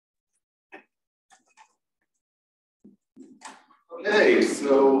Okay,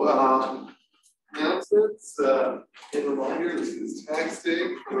 so announcements and reminder, this is tax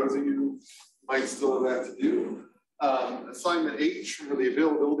day for those of you who might still have that to do. Assignment H for the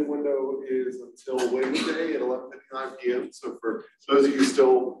availability window is until Wednesday at 11:59 p.m. So for those of you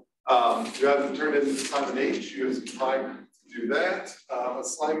still who haven't turned in assignment H, you have some time to do that.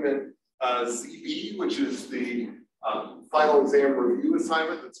 Assignment ZB, which is the final exam review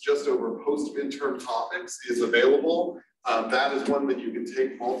assignment that's just over post-midterm topics, is available. That is one that you can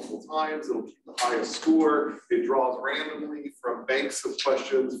take multiple times. It'll keep the highest score. It draws randomly from banks of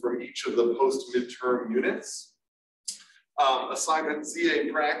questions from each of the post-midterm units. Assignment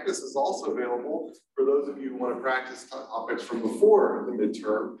ZA practice is also available for those of you who want to practice topics from before the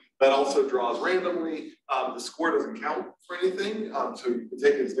midterm. That also draws randomly. The score doesn't count for anything, so you can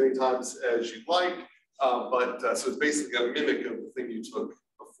take it as many times as you'd like. So it's basically a mimic of the thing you took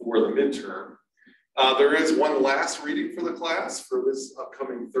before the midterm. There is one last reading for the class for this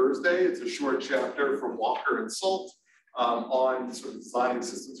upcoming Thursday. It's a short chapter from Walker and Salt on sort of designing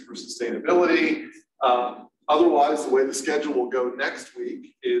systems for sustainability. Otherwise, the way the schedule will go next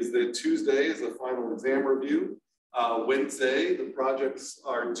week is that Tuesday is the final exam review. Wednesday, the projects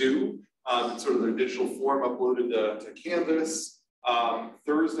are due in sort of their digital form uploaded to Canvas.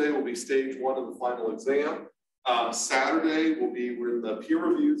 Thursday will be stage one of the final exam. Saturday will be when the peer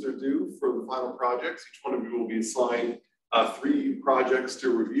reviews are due for the final projects. Each one of you will be assigned 3 projects to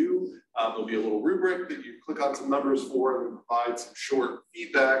review. There'll be a little rubric that you click on some numbers for and provide some short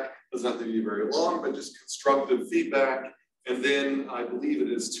feedback. Doesn't have to be very long, but just constructive feedback. And then I believe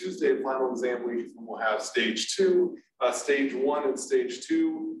it is Tuesday, final exam week, when we'll have stage 2. Stage 1 and stage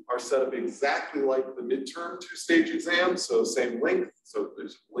 2 are set up exactly like the midterm 2-stage exam. So same length. So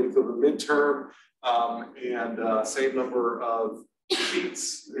there's length of the midterm and same number of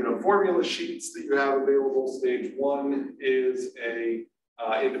sheets, formula sheets that you have available. Stage 1 is a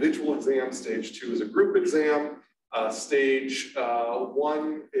individual exam. Stage 2 is a group exam. Stage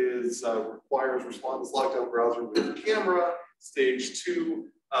 1 is requires respondents lockdown browser with the camera. Stage 2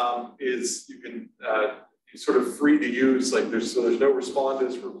 is you can sort of free to use, like there's no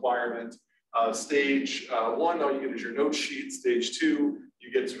respondents requirement. Stage 1, all you get is your note sheet. Stage 2,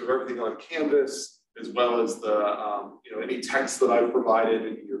 you get sort of everything on Canvas, as well as the any text that I've provided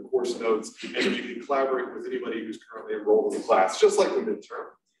in your course notes, and you can collaborate with anybody who's currently enrolled in the class, just like the midterm.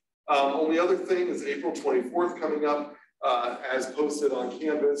 Only other thing is April 24th coming up. As posted on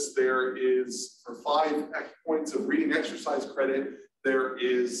Canvas, there is, for 5 points of reading exercise credit, there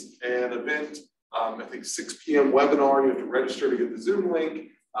is an event, I think 6 p.m. webinar. You have to register to get the Zoom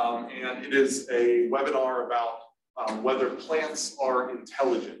link, and it is a webinar about whether plants are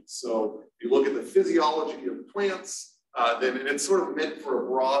intelligent. So if you look at the physiology of plants, then it's sort of meant for a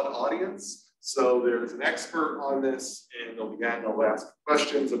broad audience. So there's an expert on this, and they'll ask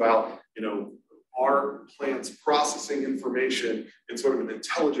questions about, are plants processing information in sort of an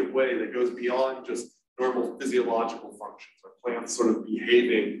intelligent way that goes beyond just normal physiological functions? Are plants sort of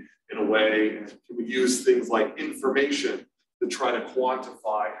behaving in a way, and can we use things like information to try to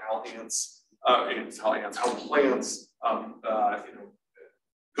quantify how plants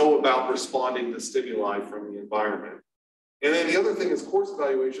go about responding to stimuli from the environment? And then the other thing is course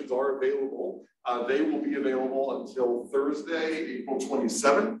evaluations are available. They will be available until Thursday, April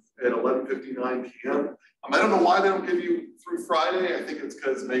 27th at 11:59 p.m. I don't know why they don't give you through Friday. I think it's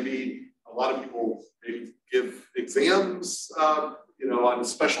because maybe a lot of people maybe give exams, on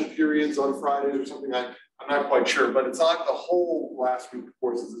special periods on Fridays or something. I'm not quite sure, but it's not the whole last week of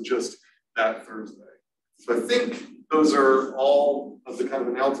courses. It's just that Thursday. So I think those are all of the kind of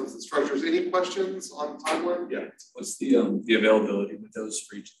announcements and structures. Any questions on the timeline? Yeah. What's the availability windows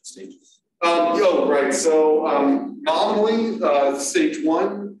for each of the stages? Right. So nominally, stage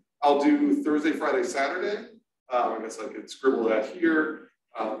 1, I'll do Thursday, Friday, Saturday. I guess I could scribble that here.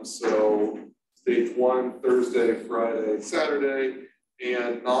 So stage 1, Thursday, Friday, Saturday,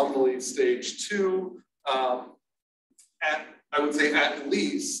 and nominally stage 2, I would say at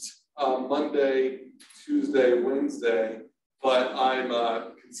least Monday, Tuesday, Wednesday, but I'm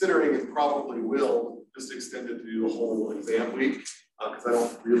considering and probably will just extend it to do the whole exam week because I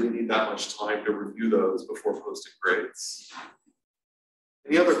don't really need that much time to review those before posting grades.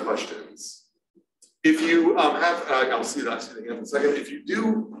 Any other questions? If you I'll see that again in a second. If you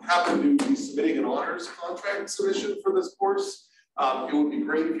do happen to be submitting an honors contract submission for this course, it would be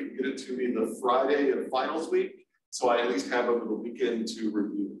great if you could get it to me the Friday of finals week, so I at least have over the weekend to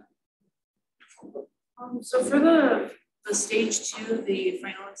review. So for the stage 2, the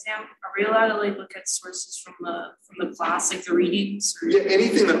final exam, are we allowed to look at sources from the class, like the readings? Yeah,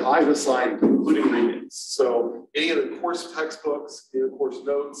 anything that I've assigned, including readings. So any of the course textbooks, any of the course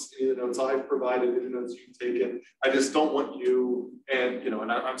notes, any of the notes I've provided, any of the notes you've taken. I just don't want you, and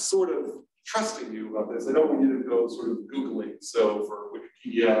I'm sort of trusting you about this. I don't want you to go sort of Googling, so for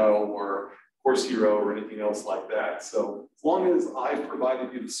Wikipedia or Course Hero or anything else like that. So as long as I've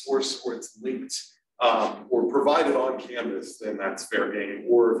provided you the source or it's linked or provided on Canvas, then that's fair game.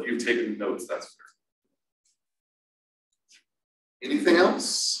 Or if you've taken notes, that's fair. Anything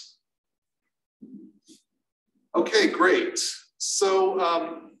else? Okay, great. So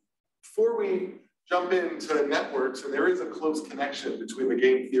before we jump into networks, and there is a close connection between the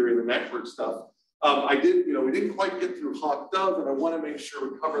game theory and the network stuff, we didn't quite get through hot dove, and I want to make sure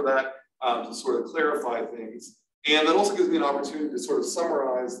we cover that to sort of clarify things. And that also gives me an opportunity to sort of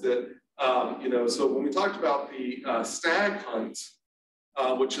summarize that, so when we talked about the stag hunt,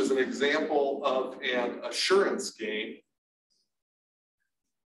 which is an example of an assurance game,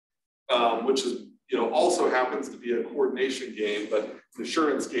 which is, also happens to be a coordination game, but an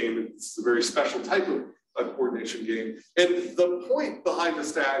assurance game, it's a very special type of a coordination game. And the point behind the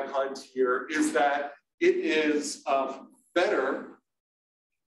stag hunt here is that it is better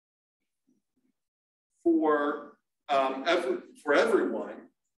for everyone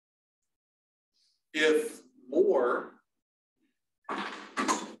if more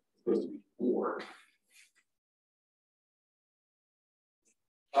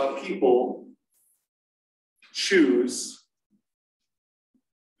people choose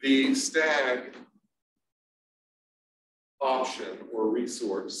the stag option or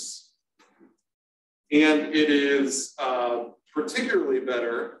resource. And it is particularly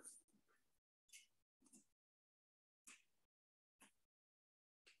better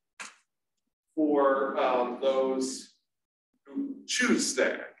for those who choose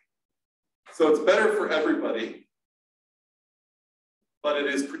stag. So it's better for everybody, but it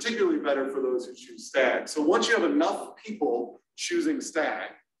is particularly better for those who choose stag. So once you have enough people choosing stag,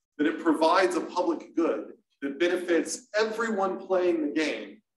 then it provides a public good that benefits everyone playing the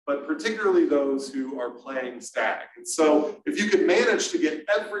game, but particularly those who are playing stag. And so if you could manage to get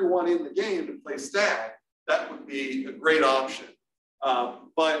everyone in the game to play stag, that would be a great option.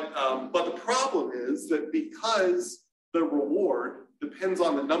 But the problem is that because the reward depends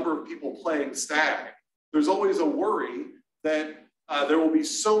on the number of people playing stag, there's always a worry that there will be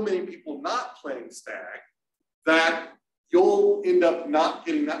so many people not playing stag that you'll end up not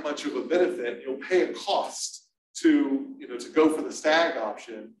getting that much of a benefit. You'll pay a cost to go for the stag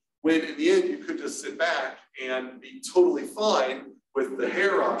option, when in the end you could just sit back and be totally fine with the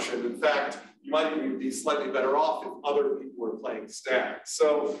hare option. In fact, you might even be slightly better off if other people are playing stag.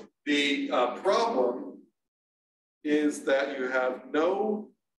 So the problem is that you have no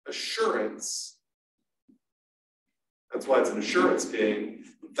assurance. That's why it's an assurance game,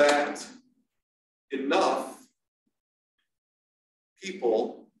 that enough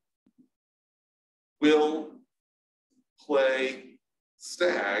people will play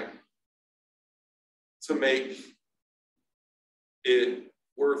stag to make it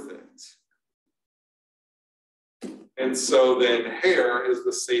worth it. And so then hare is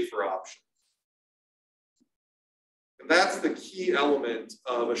the safer option. And that's the key element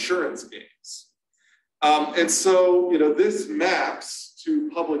of assurance games. And so, this maps to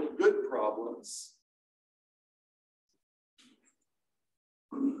public good problems.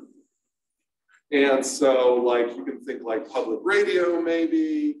 And so, like, you can think like public radio,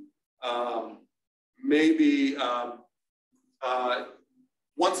 maybe,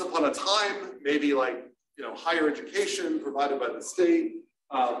 once upon a time, maybe like, higher education provided by the state,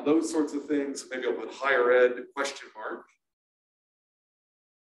 those sorts of things. Maybe I'll put higher ed question mark.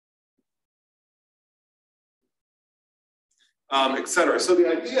 Et cetera. So the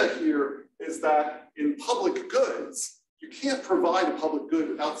idea here is that in public goods, you can't provide a public good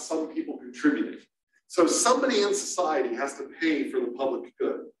without some people contributing. So somebody in society has to pay for the public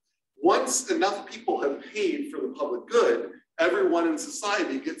good. Once enough people have paid for the public good, everyone in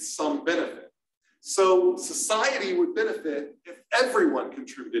society gets some benefit. So society would benefit if everyone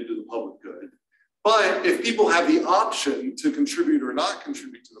contributed to the public good. But if people have the option to contribute or not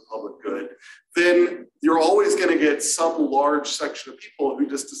contribute to the public good, then you're always going to get some large section of people who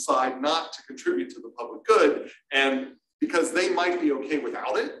just decide not to contribute to the public good, and because they might be okay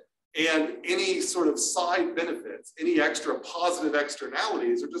without it, and any sort of side benefits, any extra positive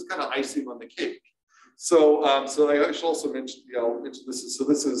externalities are just kind of icing on the cake. So, I should also mention, this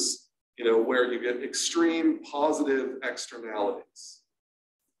is where you get extreme positive externalities.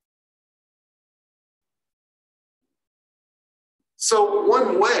 So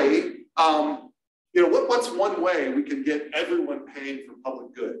one way, what's one way we can get everyone paying for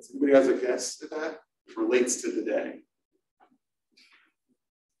public goods? Anybody has a guess at that? which relates to today.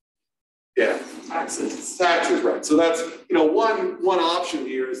 Yeah, taxes. Taxes, right? So that's one option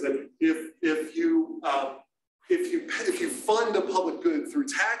here is that if you fund a public good through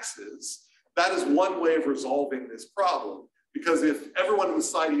taxes, that is one way of resolving this problem. Because if everyone in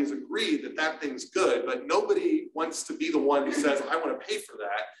society has agreed that that thing's good, but nobody wants to be the one who says, I want to pay for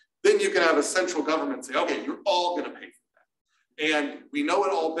that, then you can have a central government say, okay, you're all going to pay for that. And we know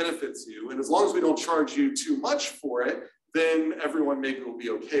it all benefits you. And as long as we don't charge you too much for it, then everyone maybe will be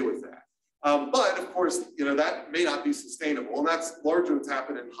okay with that. But of course, that may not be sustainable. And that's largely what's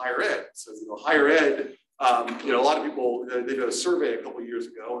happened in higher ed. So, higher ed, a lot of people, they did a survey a couple of years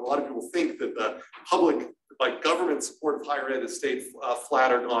ago, and a lot of people think that the public, government support of higher ed has stayed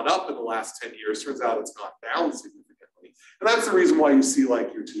flat or gone up in the last 10 years. Turns out it's gone down significantly. And that's the reason why you see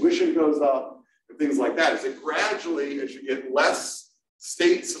your tuition goes up and things like that, is that gradually, as you get less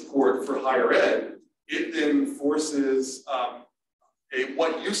state support for higher ed, it then forces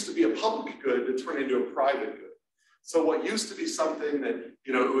what used to be a public good to turn into a private good. So what used to be something that,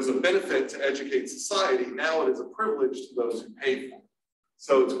 it was a benefit to educate society, now it is a privilege to those who pay for it.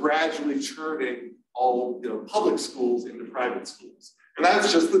 So it's gradually turning all public schools into private schools. And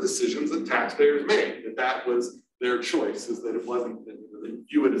that's just the decisions that taxpayers made, that was their choice, is that it wasn't, that they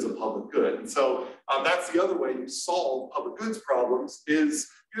view it as a public good. And so that's the other way you solve public goods problems, is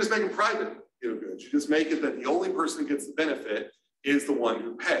you just make them private goods. You just make it that the only person who gets the benefit is the one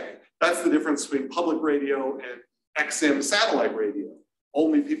who pay. That's the difference between public radio and XM satellite radio.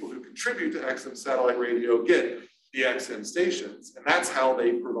 Only people who contribute to XM satellite radio get the XM stations, and that's how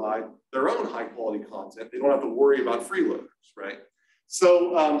they provide their own high quality content. They don't have to worry about freeloaders, right?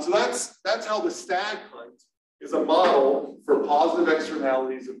 So, that's how the stag hunt is a model for positive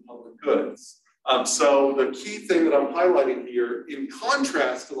externalities of public goods. So the key thing that I'm highlighting here, in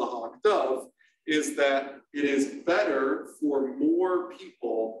contrast to the hawk dove, is that it is better for more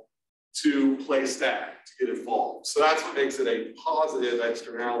people to play stag, to get involved. So that's what makes it a positive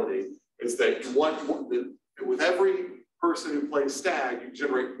externality, is that you want with every person who plays stag, you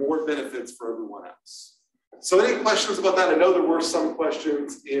generate more benefits for everyone else. So any questions about that? I know there were some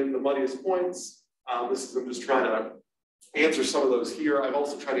questions in the muddiest points. I'm just trying to answer some of those here. I've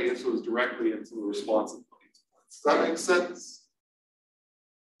also tried to answer those directly into the response of the muddiest points. Does that make sense?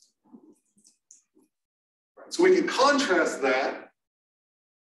 Right. So we can contrast that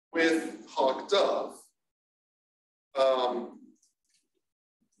with hawk dove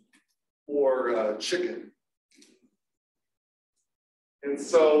or chicken. And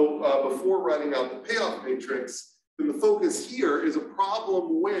so before writing out the payoff matrix, then the focus here is a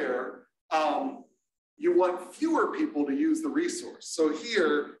problem where you want fewer people to use the resource. So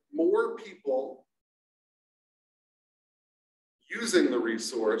here, more people using the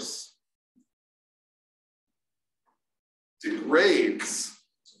resource degrades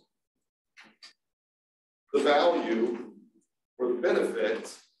the value or the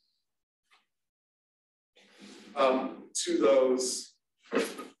benefit to those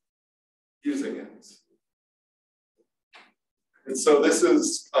using it. And so this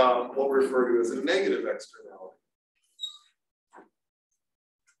is what we refer to as a negative externality.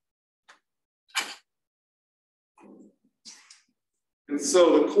 And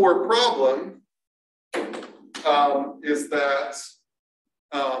so the core problem is that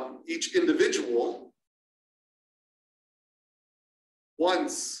each individual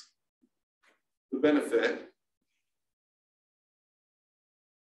wants the benefit,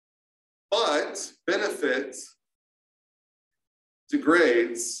 but benefit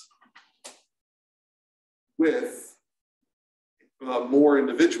degrades with more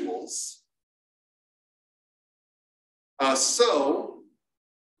individuals. So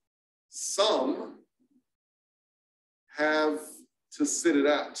some have to sit it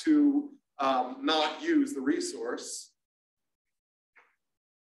out, to not use the resource,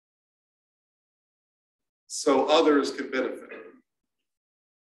 so others can benefit.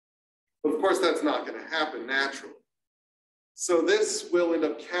 But of course, that's not going to happen naturally. So this will end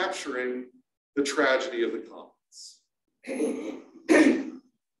up capturing the tragedy of the commons.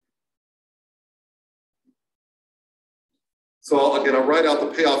 So I'll write out the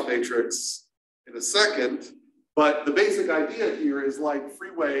payoff matrix in a second, but the basic idea here is like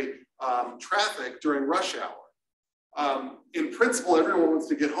freeway traffic during rush hour. In principle, everyone wants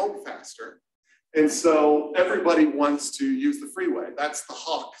to get home faster. And so everybody wants to use the freeway. That's the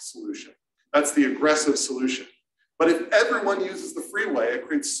hawk solution. That's the aggressive solution. But if everyone uses the freeway, it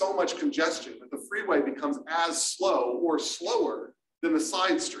creates so much congestion that the freeway becomes as slow or slower than the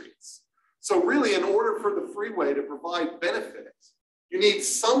side streets. So really, in order for the freeway to provide benefit, You need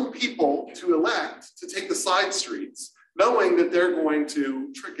some people to elect to take the side streets, knowing that they're going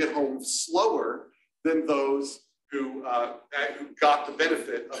to get home slower than those who got the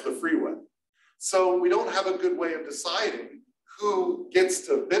benefit of the freeway. So we don't have a good way of deciding who gets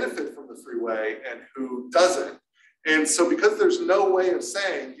to benefit from the freeway and who doesn't. And so because there's no way of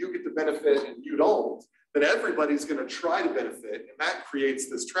saying you get the benefit and you don't, then everybody's going to try to benefit. And that creates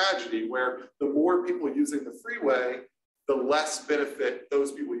this tragedy where the more people using the freeway, the less benefit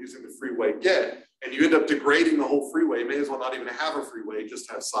those people using the freeway get. And you end up degrading the whole freeway. You may as well not even have a freeway, just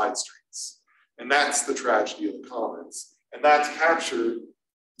have side streets. And that's the tragedy of the commons. And that's captured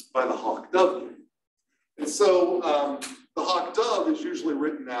by the hawk-dove game. And so the hawk-dove is usually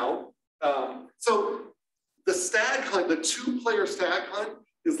written out. So the stag hunt, the two-player stag hunt,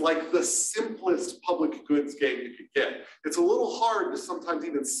 is like the simplest public goods game you could get. It's a little hard to sometimes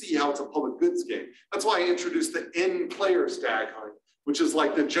even see how it's a public goods game. That's why I introduced the n-player stag hunt, which is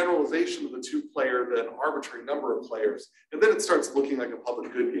like the generalization of the two-player, the arbitrary number of players. And then it starts looking like a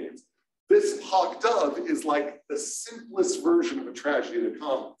public good game. This hawk-dove is like the simplest version of a tragedy of the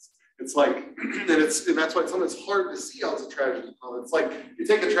commons. It's like, and that's why sometimes it's hard to see how it's a tragedy of the commons. It's like you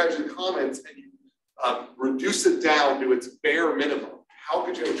take a tragedy of the commons and you reduce it down to its bare minimum. How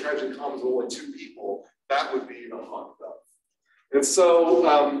could you have a tragedy of the commons with only two people? That would be the hawk-dove. And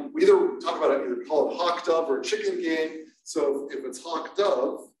so we either talk about it, either call it hawk-dove or chicken game. So if it's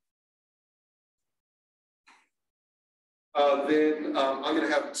hawk-dove, then I'm going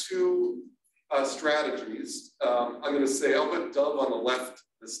to have two strategies. I'm going to say I'll put dove on the left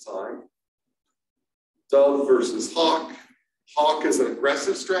this time. Dove versus hawk. Hawk is an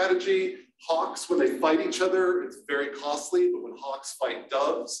aggressive strategy. Hawks, when they fight each other, it's very costly, but when hawks fight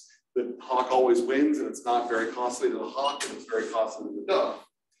doves, the hawk always wins, and it's not very costly to the hawk, and it's very costly to the dove.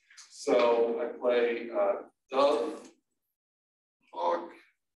 So I play dove, hawk,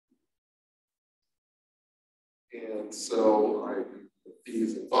 and so I put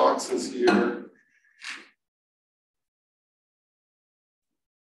these in boxes here.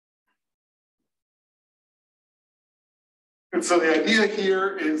 And so the idea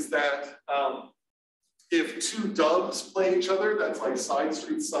here is that if two doves play each other, that's like side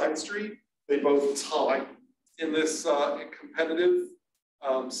street, they both tie in this competitive.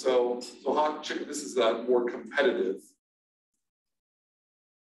 So hawk chicken, this is a more competitive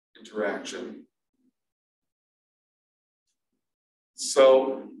interaction.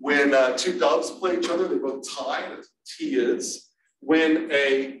 So when two doves play each other, they both tie, that's what T is. When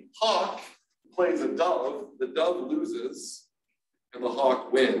a hawk plays a dove, the dove loses and the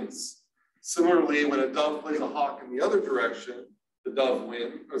hawk wins. Similarly, when a dove plays a hawk in the other direction, the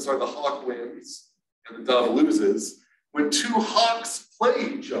hawk wins and the dove loses. When two hawks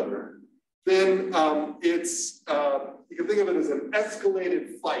play each other, then you can think of it as an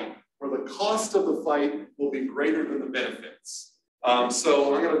escalated fight where the cost of the fight will be greater than the benefits.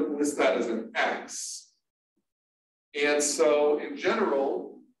 So I'm going to list that as an X. And so in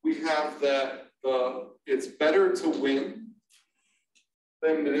general, we have that it's better to win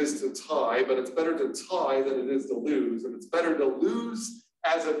than it is to tie, but it's better to tie than it is to lose. And it's better to lose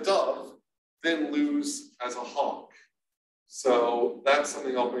as a dove than lose as a hawk. So that's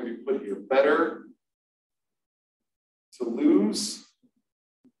something I'll maybe put here. Better to lose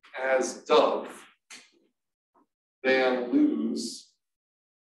as dove than lose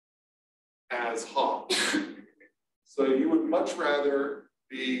as hawk. So you would much rather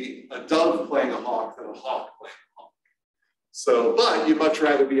be a dove playing a hawk than a hawk playing a hawk. So, but you'd much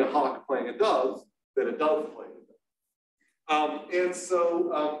rather be a hawk playing a dove than a dove playing a dove. And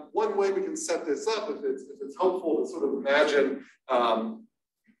so one way we can set this up, if it's helpful to sort of imagine,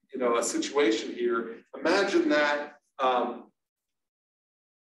 a situation here, imagine that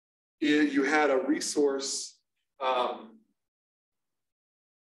you had a resource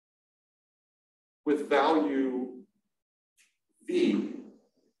with value V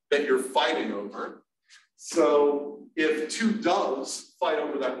that you're fighting over. So if two doves fight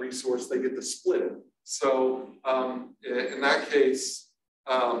over that resource, they get to split it. So in that case,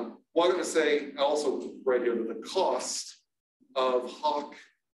 well, I'm going to say also right here that the cost of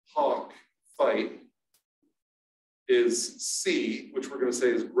hawk fight is C, which we're going to say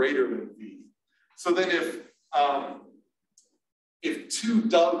is greater than V. So then if two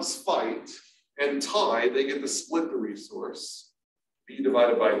doves fight and tie, they get to split the resource, V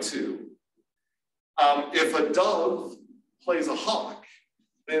divided by 2. If a dove plays a hawk,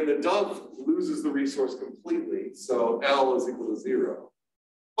 then the dove loses the resource completely, so L is equal to 0.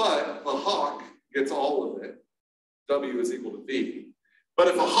 But the hawk gets all of it, W is equal to V. But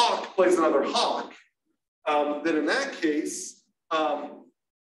if a hawk plays another hawk, then in that case,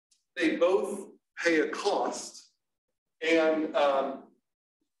 they both pay a cost, and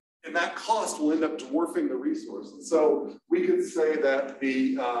that cost will end up dwarfing the resource. And so we could say that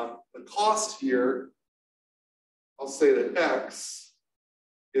the cost here, I'll say that X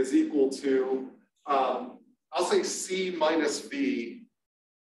is equal to, I'll say C minus V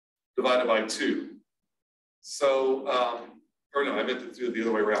divided by 2. So, or no, I meant to do it the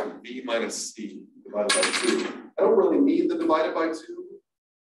other way around, V minus C divided by 2. I don't really need the divided by 2,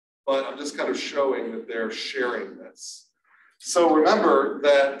 but I'm just kind of showing that they're sharing this. So remember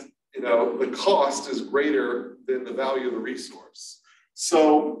that, the cost is greater than the value of the resource.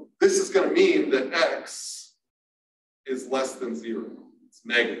 So this is going to mean that X is less than 0. It's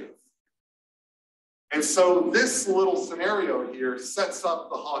negative. And so this little scenario here sets up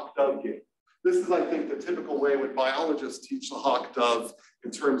the hawk-dove game. This is, I think, the typical way when biologists teach the hawk-dove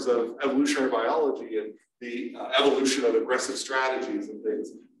in terms of evolutionary biology and the evolution of aggressive strategies and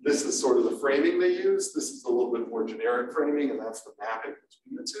things. This is sort of the framing they use. This is a little bit more generic framing, and that's the mapping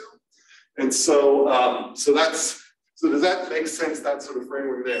between the two. And so, so does that make sense, that sort of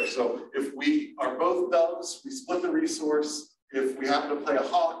framework there? So if we are both doves, we split the resource. If we happen to play a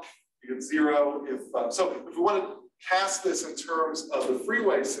hawk, you get 0. So if we want to cast this in terms of the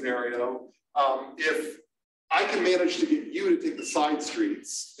freeway scenario, if I can manage to get you to take the side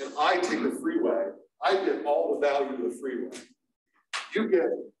streets and I take the freeway, I get all the value of the freeway. You get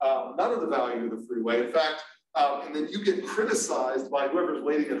none of the value of the freeway. In fact, and then you get criticized by whoever's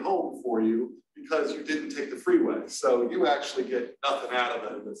waiting at home for you because you didn't take the freeway. So you actually get nothing out of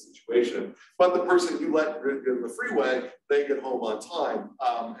it in this situation. But the person you let in the freeway, they get home on time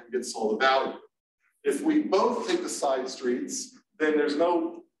and gets all the value. If we both take the side streets, then there's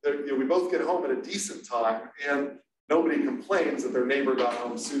no, we both get home at a decent time and nobody complains that their neighbor got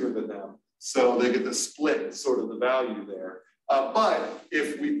home sooner than them. So they get to split sort of the value there. But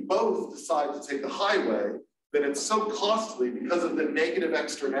if we both decide to take the highway, then it's so costly because of the negative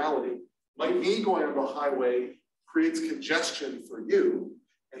externality. Like me going on the highway creates congestion for you.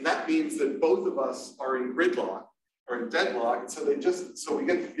 And that means that both of us are in gridlock or in deadlock. And so we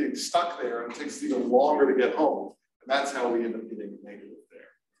get getting stuck there and it takes even longer to get home. And that's how we end up getting negative there.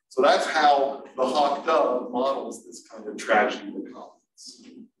 So that's how the hawk-dove models this kind of tragedy of the commons.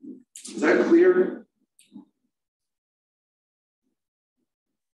 Is that clear?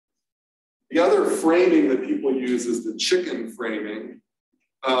 The other framing that people use is the chicken framing,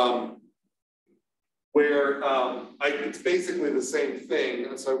 where it's basically the same thing.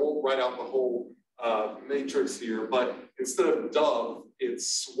 And so I won't write out the whole matrix here, but instead of dove, it's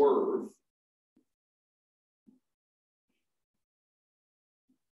swerve.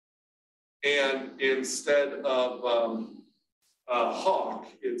 And instead of hawk,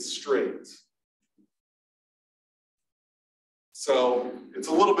 it's straight. So it's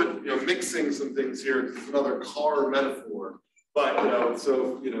a little bit, mixing some things here. It's another car metaphor. But,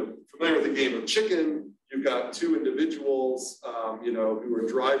 so, familiar with the game of chicken, you've got two individuals, who are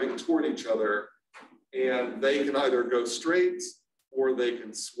driving toward each other, and they can either go straight or they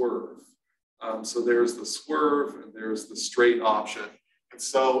can swerve. So there's the swerve and there's the straight option. And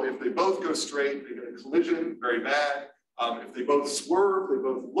so if they both go straight, they get a collision, very bad. If they both swerve, they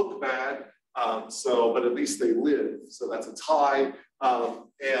both look bad. But at least they live. So that's a tie.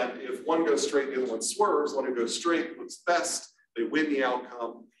 And if one goes straight and the other one swerves, one who goes straight looks best, they win the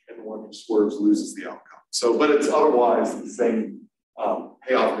outcome, and the one who swerves loses the outcome. So, but it's otherwise the same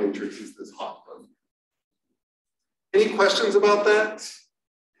payoff matrix as this hawk. Any questions about that?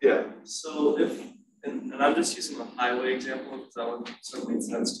 Yeah. So if, and I'm just using the highway example because that one sort of made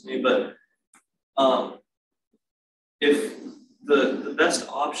sense to me, but if the best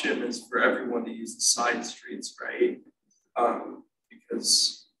option is for everyone to use the side streets, right?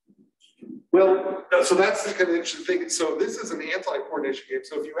 Because well, so that's the kind of interesting thing. So this is an anti-coordination game.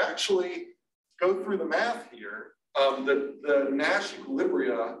 So if you actually go through the math here, the Nash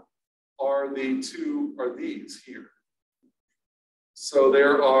equilibria are these here. So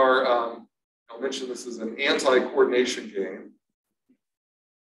there are, I'll mention this as an anti-coordination game.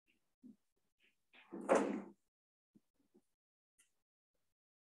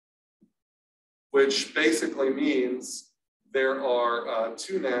 Which basically means there are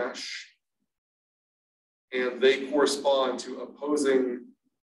two Nash, and they correspond to opposing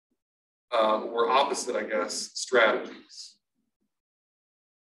or opposite, I guess, strategies.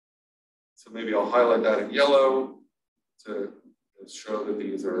 So maybe I'll highlight that in yellow to show that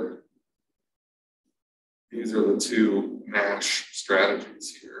these are the two Nash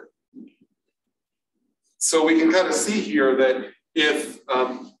strategies here. So we can kind of see here that if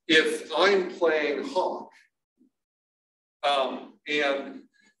I'm playing hawk, and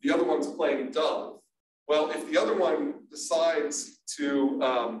the other one's playing dove. Well, if the other one decides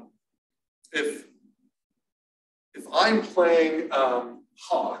to, if I'm playing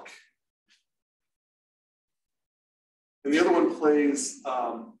hawk, and the other one plays,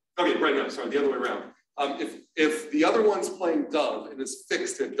 okay, right now, sorry, the other way around. If the other one's playing dove and is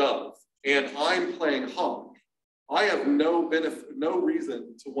fixed at dove, and I'm playing hawk, I have no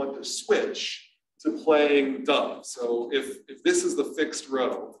reason to want to switch to playing dove. So if this is the fixed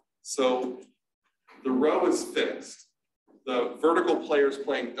row, so the row is fixed, the vertical player is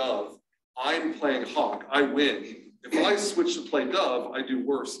playing dove, I'm playing hawk, I win. If I switch to play dove, I do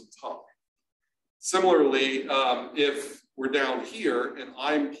worse in hawk. Similarly, if we're down here and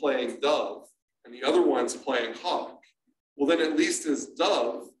I'm playing dove and the other one's playing hawk, well then at least as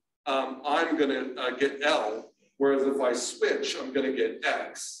dove, I'm gonna get L, whereas if I switch, I'm gonna get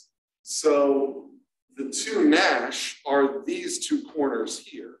X. So the two Nash are these two corners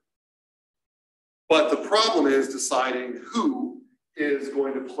here. But the problem is deciding who is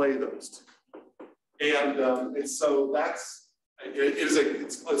going to play those two. And so that's,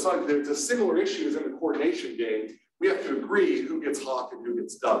 it's a similar issue as in the coordination game. We have to agree who gets hawk and who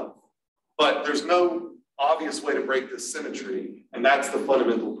gets dove. But there's no obvious way to break this symmetry, and that's the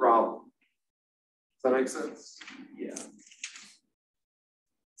fundamental problem. Does that make sense? Yeah.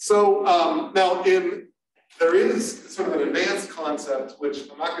 So now there is sort of an advanced concept, which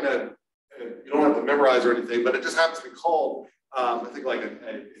I'm not gonna, you don't have to memorize or anything, but it just happens to be called, I think like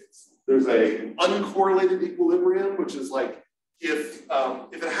there's an uncorrelated equilibrium, which is like if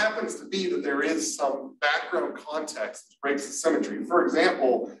it happens to be that there is some background context that breaks the symmetry. For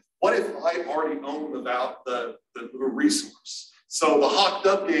example, what if I already own the resource? So the hawk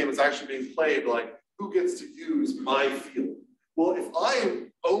dove game is actually being played like who gets to use my field? Well, if I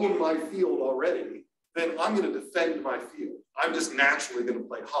own my field already, then I'm going to defend my field. I'm just naturally going to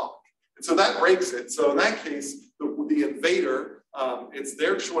play hawk. And so that breaks it. So in that case, the invader, it's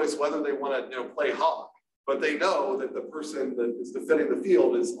their choice whether they want to play hawk, but they know that the person that is defending the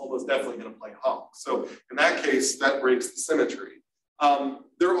field is almost definitely going to play hawk. So in that case, that breaks the symmetry.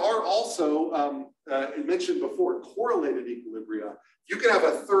 There are also, it mentioned before, correlated equilibria. You can have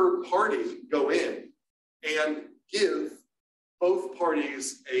a third party go in and give both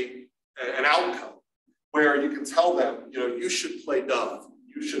parties an outcome where you can tell them, you should play dove,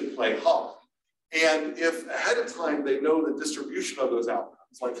 you should play hawk. And if ahead of time they know the distribution of those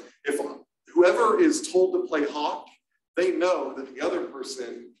outcomes, like if whoever is told to play hawk, they know that the other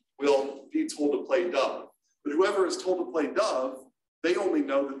person will be told to play dove. But whoever is told to play dove, they only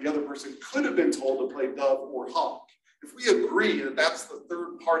know that the other person could have been told to play dove or hawk. If we agree that that's the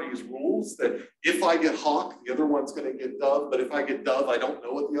third party's rules, that if I get hawk, the other one's going to get dove, but if I get dove, I don't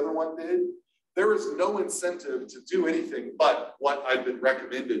know what the other one did, there is no incentive to do anything but what I've been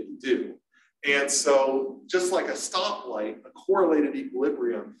recommended to do. And so just like a stoplight, a correlated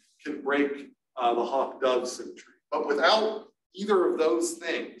equilibrium can break the hawk-dove symmetry. But without either of those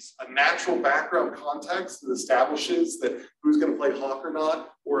things, a natural background context that establishes that who's going to play hawk or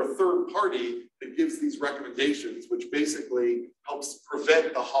not, or a third party that gives these recommendations, which basically helps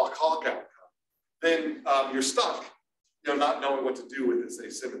prevent the hawk-hawk outcome, then you're stuck, not knowing what to do with this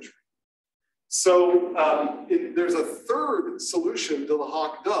asymmetry. So there's a third solution to the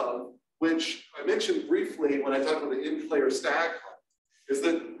hawk-dove, which I mentioned briefly when I talked about the in-player stag hunt, is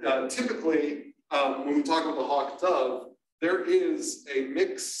that typically when we talk about the hawk-dove, there is a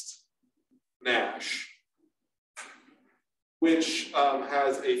mixed Nash, which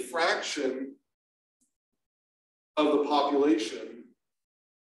has a fraction of the population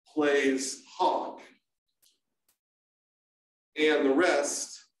plays hawk, and the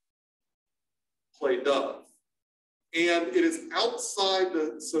rest play dove. And it is outside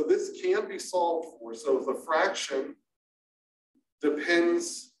so this can be solved for. So if the fraction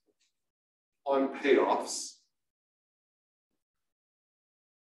depends on payoffs,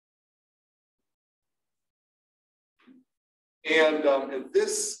 and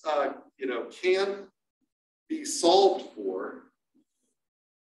this, can be solved for,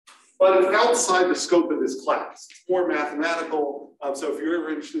 but it's outside the scope of this class. It's more mathematical. So if you're ever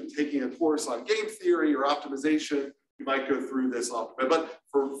interested in taking a course on game theory or optimization, you might go through this. But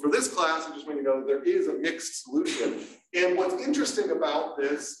for this class, I just want you to know that there is a mixed solution. And what's interesting about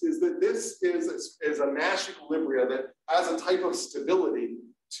this is that this is a Nash equilibria that has a type of stability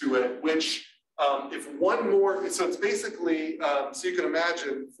to it, which if one more, so it's basically, so you can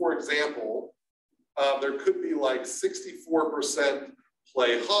imagine, for example, there could be like 64%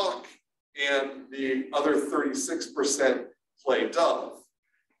 play hawk and the other 36% play dove.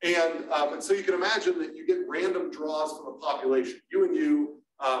 And so you can imagine that you get random draws from a population. You and you,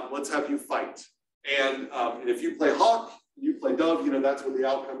 let's have you fight. And if you play hawk, you play dove, you know, that's what the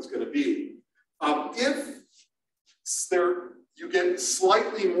outcome is going to be. If you get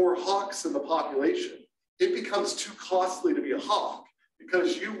slightly more hawks in the population, it becomes too costly to be a hawk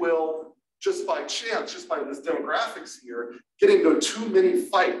because you will, just by chance, just by this demographics here, get into too many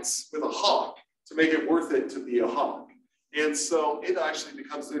fights with a hawk to make it worth it to be a hawk. And so it actually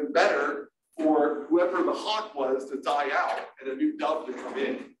becomes then better for whoever the hawk was to die out and a new dove to come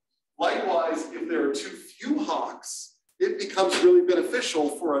in. Likewise, if there are too few hawks, it becomes really beneficial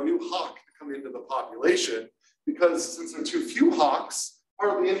for a new hawk to come into the population because since there are too few hawks,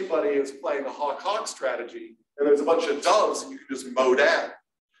 hardly anybody is playing a hawk-hawk strategy, and there's a bunch of doves and you can just mow down.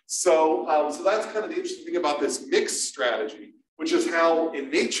 So, so that's kind of the interesting thing about this mixed strategy, which is how in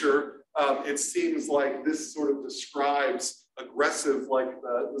nature, it seems like this sort of describes aggressive, like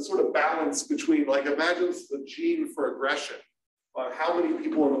the sort of balance between, like imagine the gene for aggression. How many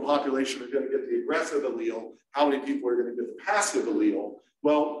people in the population are going to get the aggressive allele? How many people are going to get the passive allele?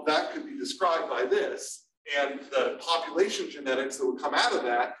 Well, that could be described by this. And the population genetics that would come out of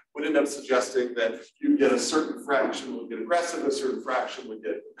that would end up suggesting that you get a certain fraction would get aggressive, a certain fraction would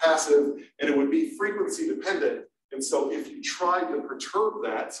get passive, and it would be frequency dependent. And so if you tried to perturb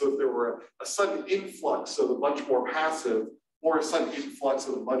that, so if there were a sudden influx of a much more passive or a sudden influx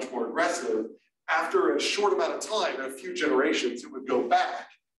of a much more aggressive, after a short amount of time, in a few generations, it would go back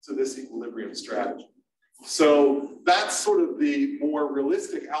to this equilibrium strategy. So that's sort of the more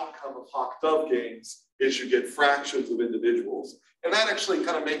realistic outcome of hawk-dove games is you get fractions of individuals. And that actually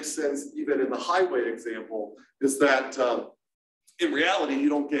kind of makes sense even in the highway example, is that in reality, you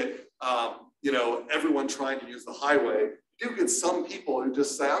don't get you know, everyone trying to use the highway. You do get some people who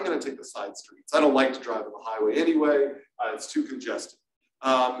just say, I'm going to take the side streets. I don't like to drive on the highway anyway. It's too congested.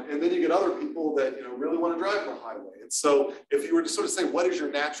 And then you get other people that really want to drive on the highway. And so if you were to sort of say, what is your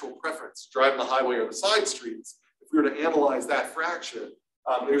natural preference, driving the highway or the side streets? If we were to analyze that fraction,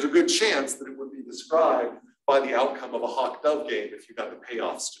 there's a good chance that it would be described by the outcome of a hawk-dove game if you got the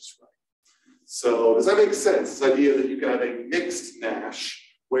payoffs just right. So does that make sense? This idea that you can have a mixed Nash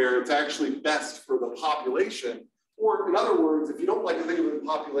where it's actually best for the population, or in other words, if you don't like to think of it in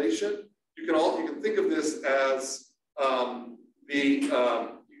population, you can think of this as you can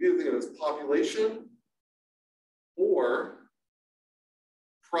either think of it as population or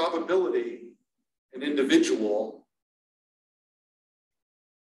probability an individual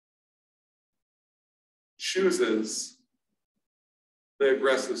chooses the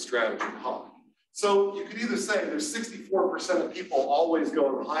aggressive strategy hawk. So you could either say there's 64% of people always go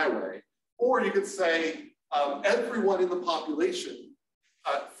on the highway, or you could say everyone in the population,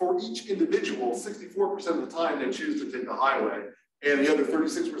 for each individual, 64% of the time they choose to take the highway, and the other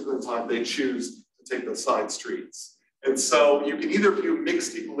 36% of the time they choose to take the side streets. And so you can either view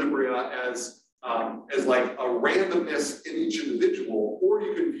mixed equilibria as like a randomness in each individual, or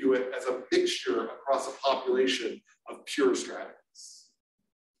you can view it as a mixture across a population of pure strategies.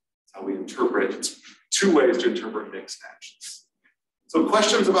 How we interpret, it's two ways to interpret mixed actions. So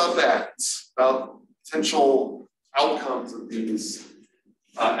questions about that, about potential outcomes of these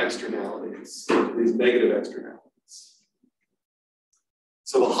externalities, these negative externalities.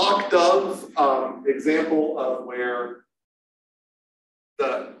 So the hawk-dove example of where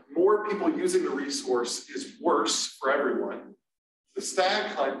the more people using the resource is worse for everyone. The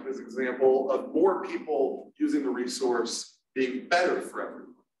stag hunt is an example of more people using the resource being better for everyone.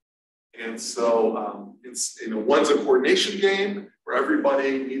 And so one's a coordination game where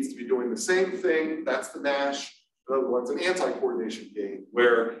everybody needs to be doing the same thing. That's the Nash. The other one's an anti-coordination game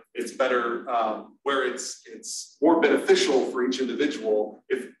where it's better, where it's more beneficial for each individual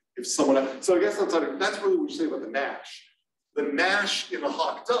if someone else. So I guess that's really what you say about the Nash. The Nash in the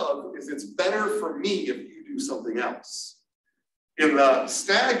hawk-dove is it's better for me if you do something else. In the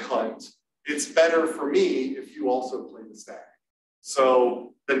stag hunt, it's better for me if you also play the stag.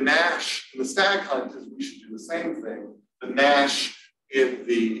 So the Nash in the stag hunt is we should do the same thing. The Nash in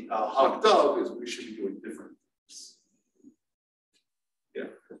the hawk-dove is we should be doing different things. Yeah.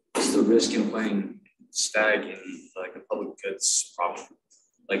 What's the risk in playing stag in like a public goods problem,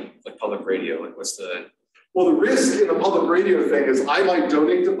 like public radio? Like what's the? Well, the risk in the public radio thing is I might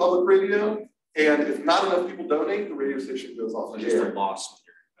donate to public radio, and if not enough people donate, the radio station goes off the air. Just a loss.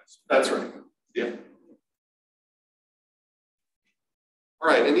 That's right. Yeah. All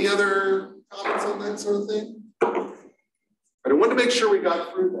right, any other comments on that sort of thing? I wanted to make sure we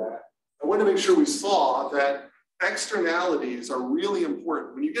got through that. I wanted to make sure we saw that externalities are really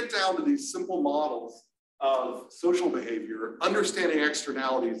important. When you get down to these simple models, of social behavior, understanding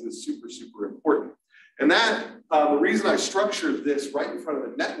externalities is super, super important. And that, the reason I structured this right in front of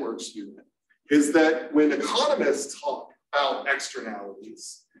the networks unit is that when economists talk about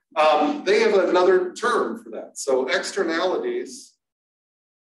externalities, they have another term for that. So externalities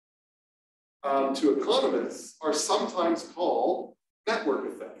to economists are sometimes called network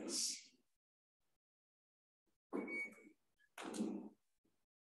effects.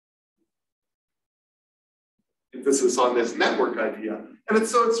 Emphasis on this network idea. And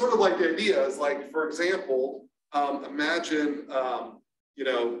it's sort of like the idea is like, for example, imagine, you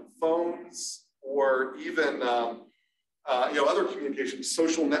know, phones or even, you know, other communications,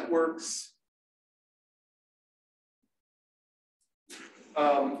 social networks.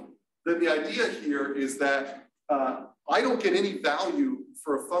 Then the idea here is that I don't get any value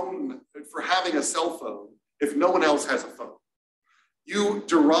for a phone, for having a cell phone if no one else has a phone. You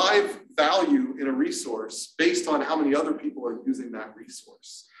derive value in a resource based on how many other people are using that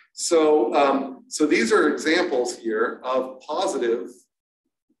resource. So, so these are examples here of positive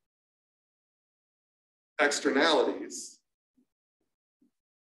externalities,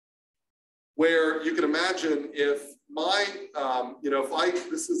 where you can imagine if my, you know, if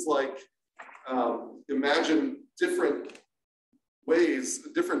this is like, imagine different ways,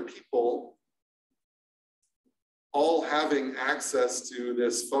 different people all having access to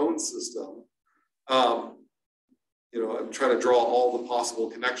this phone system. You know, I'm trying to draw all the possible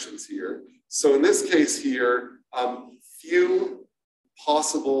connections here. So in this case here, few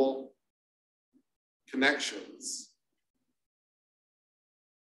possible connections.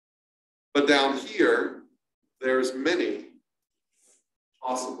 But down here, there's many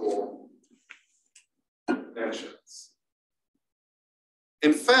possible connections.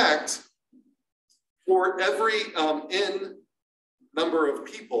 In fact, for every n number of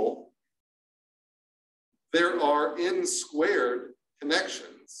people, there are n squared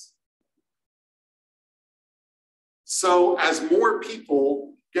connections. So as more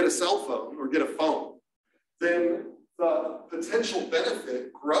people get a cell phone or get a phone, then the potential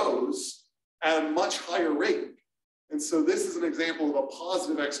benefit grows at a much higher rate. And so this is an example of a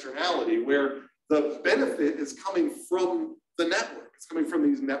positive externality where the benefit is coming from the network. It's coming from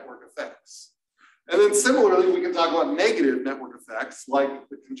these network effects. And then similarly, we can talk about negative network effects like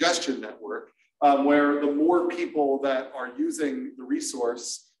the congestion network, where the more people that are using the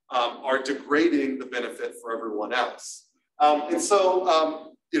resource are degrading the benefit for everyone else. And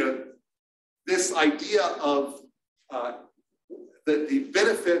so, you know, this idea of that the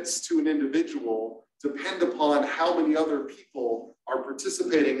benefits to an individual depend upon how many other people are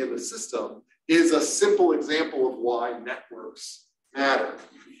participating in the system is a simple example of why networks matter.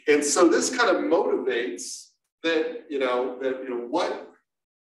 And so this kind of motivates that, what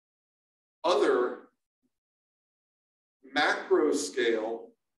other macro scale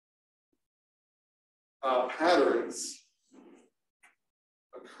patterns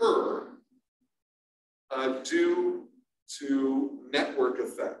occur due to network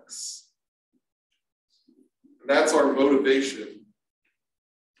effects. And that's our motivation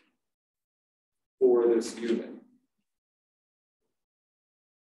for this unit,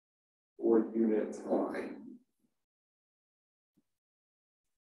 or unit I.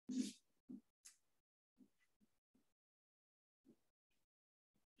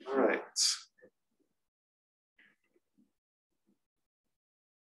 All right.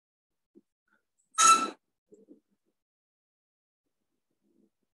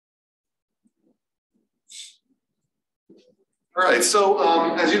 All right,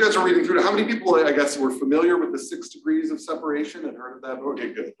 so as you guys are reading through it, how many people, I guess, were familiar with the 6 degrees of separation and heard of that?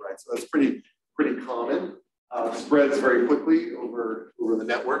 Okay, good, right? So that's pretty common. Spreads very quickly over the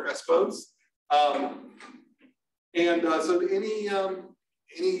network, I suppose. So any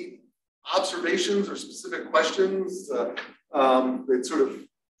observations or specific questions that sort of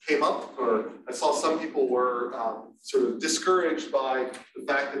came up? Or I saw some people were sort of discouraged by the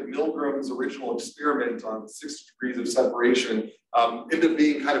fact that Milgram's original experiment on 6 degrees of separation ended up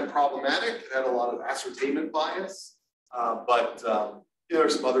being kind of problematic. It had a lot of ascertainment bias, but there are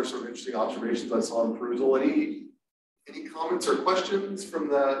some other sort of interesting observations I saw in perusal. Any comments or questions from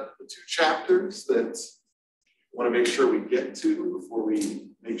the 2 chapters that I want to make sure we get to before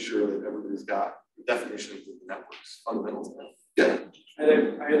we make sure that everybody's got definitions of the networks, fundamentals? Yeah. I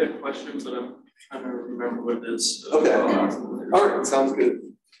had a question, but I'm trying to remember what it is. Okay. All right. Sounds good.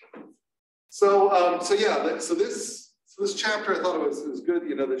 So this chapter, I thought it was good.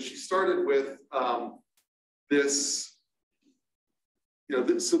 That she started with this.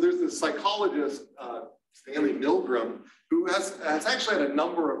 So there's this psychologist, Stanley Milgram, who has actually had a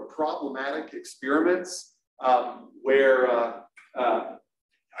number of problematic experiments where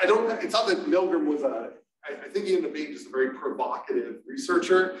it's not that Milgram was I think he ended up being just a very provocative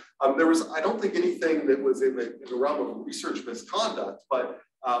researcher. I don't think anything that was in the realm of research misconduct, but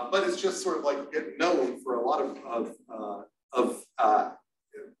it's just sort of like getting known for a lot of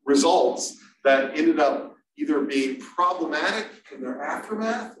results that ended up either being problematic in their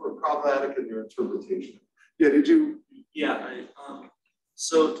aftermath or problematic in their interpretation. Yeah, did you? Yeah,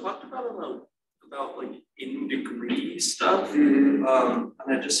 so talked about like in degree stuff, and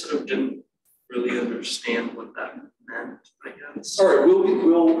I just sort of didn't really understand what that meant, I guess. All right,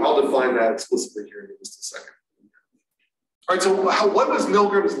 I'll define that explicitly here in just a second. All right, so what was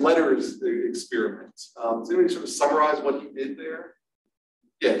Milgram's letters experiment? Does anybody sort of summarize what he did there?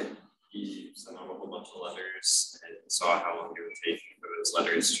 Yeah. He sent out a whole bunch of letters and saw how long it would take for those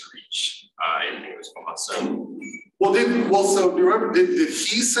letters to reach anything response. So do you remember, did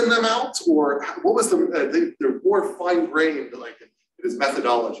he send them out, or what was the more fine-grained like in his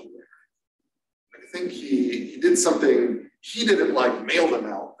methodology there? I think he did something, he didn't like mail them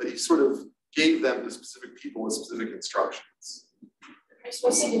out, but he sort of gave them to specific people with specific instructions. You're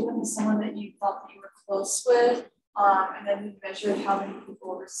supposed to give them to someone that you thought that you were close with, and then you measured how many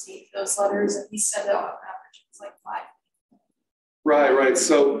people received those letters, and he said that on average it was like 5. Right.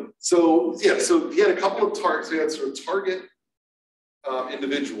 So he had a couple of targets. He had sort of target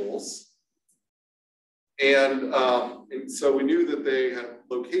individuals, and so we knew that they had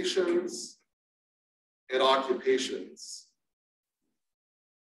locations and occupations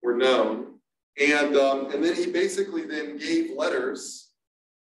were known, and then he basically then gave letters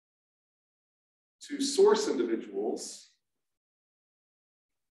to source individuals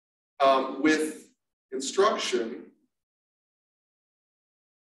with instruction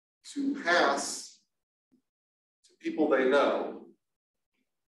to pass to people they know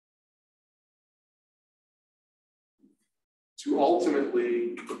to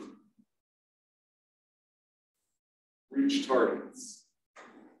ultimately reach targets.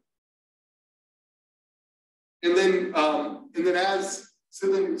 And then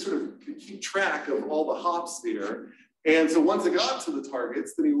then sort of keep track of all the hops there. And so once it got to the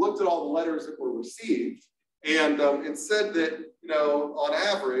targets, then he looked at all the letters that were received and said that, on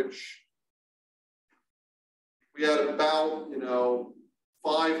average, we had about,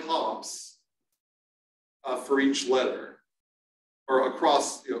 5 hops for each letter, or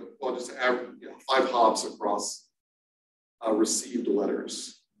across, just average, 5 hops across received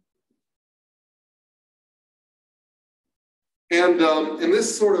letters. And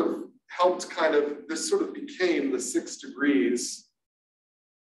this sort of helped this sort of became the 6 degrees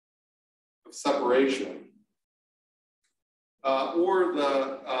of separation, or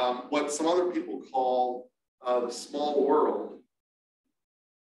the what some other people call the small world,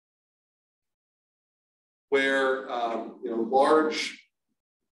 where large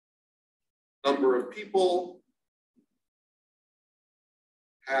number of people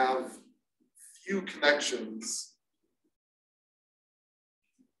have few connections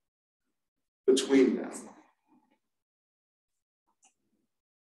between them.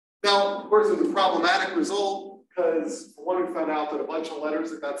 Now, of course, it's a problematic result because for one, we found out that a bunch of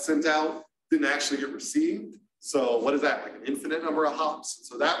letters that got sent out didn't actually get received. So what is that, like an infinite number of hops?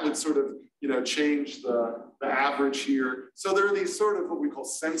 So that would sort of, change the average here. So there are these sort of what we call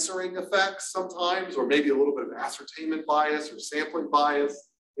censoring effects sometimes, or maybe a little bit of ascertainment bias or sampling bias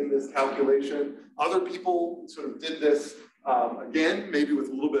in this calculation. Other people sort of did this again, maybe with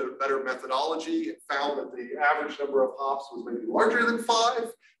a little bit better methodology, and found that the average number of hops was maybe larger than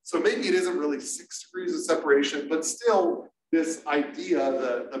 5. So maybe it isn't really 6 degrees of separation, but still this idea,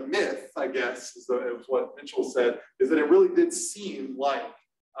 the myth, I guess, is what Mitchell said, is that it really did seem like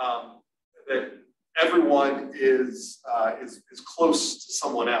that everyone is close to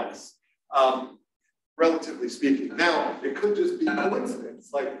someone else, relatively speaking. Now, it could just be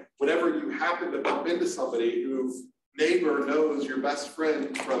coincidence, like whenever you happen to bump into somebody whose neighbor knows your best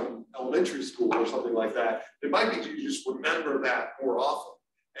friend from elementary school or something like that, it might be you just remember that more often.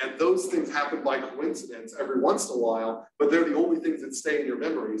 And those things happen by coincidence every once in a while, but they're the only things that stay in your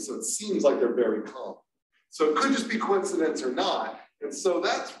memory. So it seems like they're very common. So it could just be coincidence or not. And so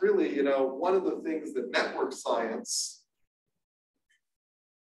that's really, one of the things that network science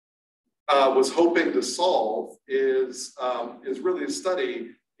was hoping to solve is really to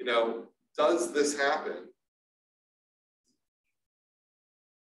study, does this happen?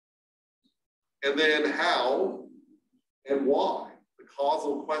 And then how and why, the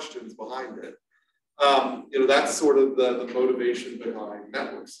causal questions behind it. That's sort of the motivation behind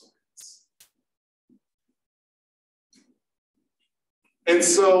network science. And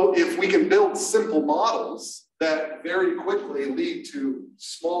so if we can build simple models that very quickly lead to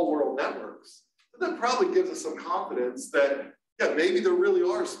small world networks, that probably gives us some confidence that, yeah, maybe there really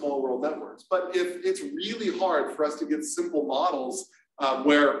are small world networks. But if it's really hard for us to get simple models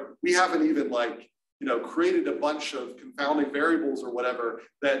where we haven't even created a bunch of confounding variables or whatever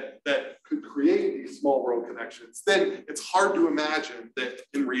that could create these small world connections, then it's hard to imagine that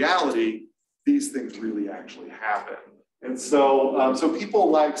in reality, these things really actually happen. And so, so people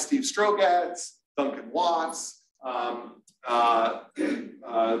like Steve Strogatz, Duncan Watts, Laszlo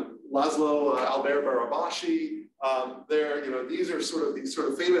Albert Barabashi, these are these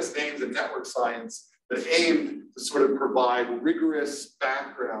sort of famous names in network science that aim to sort of provide rigorous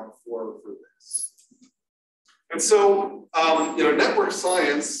background for this. And so, network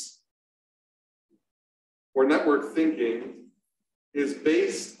science or network thinking is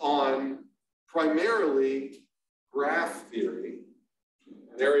based on primarily graph theory,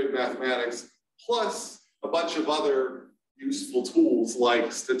 an area of mathematics, plus a bunch of other useful tools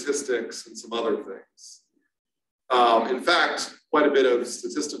like statistics and some other things. In fact, quite a bit of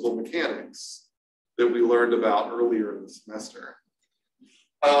statistical mechanics that we learned about earlier in the semester.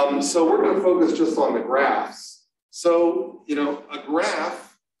 So we're going to focus just on the graphs. So, a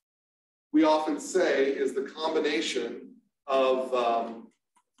graph, we often say, is the combination of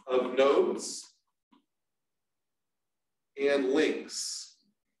nodes and links.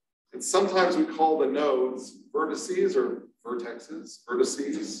 And sometimes we call the nodes vertices or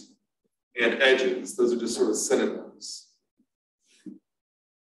vertices, and edges. Those are just sort of synonyms.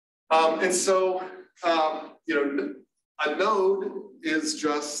 And so, a node is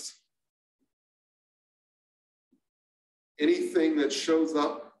just anything that shows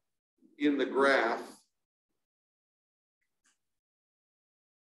up in the graph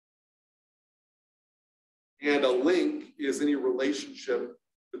and a link is any relationship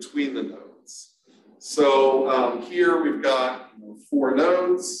between the nodes. So here we've got 4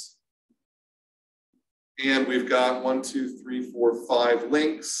 nodes, and we've got 1, 2, 3, 4, 5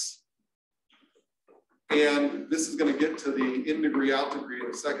 links. And this is going to get to the in degree, out degree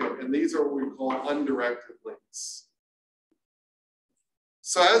in a second. And these are what we call undirected links.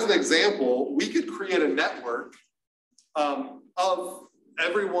 So as an example, we could create a network of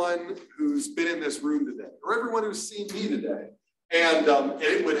everyone who's been in this room today, or everyone who's seen me today. And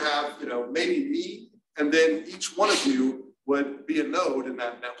it would have, maybe me, and then each one of you would be a node in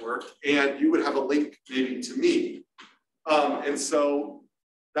that network, and you would have a link maybe to me. And so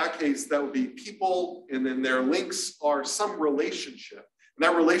in that case, that would be people, and then their links are some relationship. And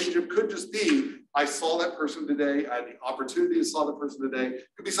that relationship could just be, I saw that person today, I had the opportunity to saw the person today. It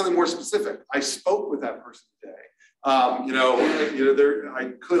could be something more specific. I spoke with that person today. I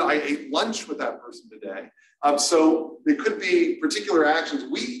ate lunch with that person today. So there could be particular actions.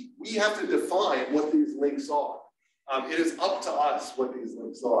 We have to define what these links are. It is up to us what these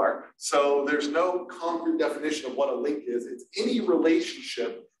links are. So there's no concrete definition of what a link is. It's any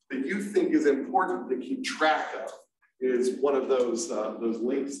relationship that you think is important to keep track of is one of those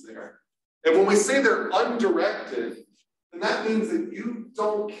links there. And when we say they're undirected, then that means that you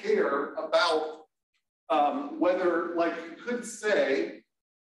don't care about whether, you could say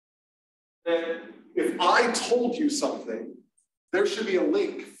that if I told you something, there should be a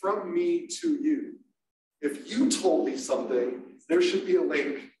link from me to you. If you told me something, there should be a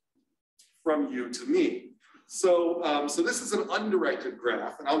link from you to me. So, so this is an undirected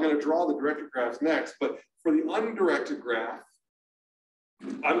graph, and I'm going to draw the directed graphs next. But for the undirected graph,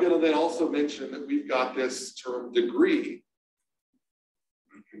 I'm going to then also mention that we've got this term degree,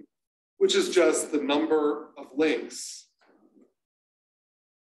 which is just the number of links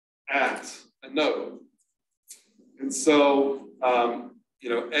at a node. And so,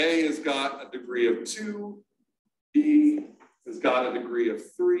 A has got a degree of 2, B has got a degree of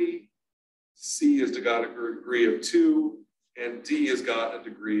 3, C has got a degree of 2, and D has got a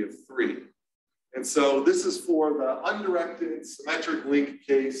degree of 3. And so this is for the undirected symmetric link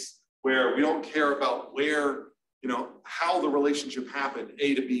case where we don't care about where, how the relationship happened,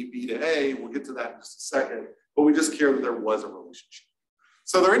 A to B, B to A. We'll get to that in just a second, but we just care that there was a relationship.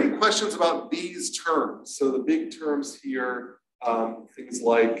 So are there any questions about these terms? So the big terms here, things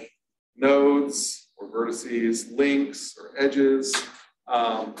like nodes or vertices, links or edges,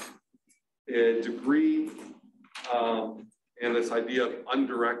 a degree, and this idea of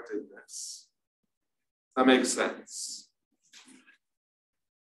undirectedness. That makes sense.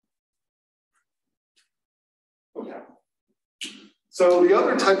 Okay. So the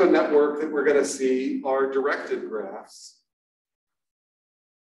other type of network that we're going to see are directed graphs.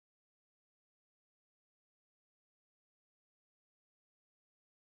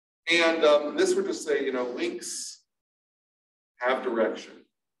 And this would just say, links have direction.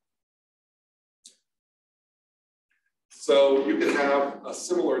 So you can have a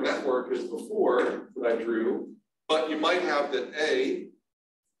similar network as before that I drew, but you might have that A,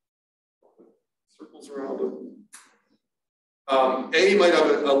 circles around it. A might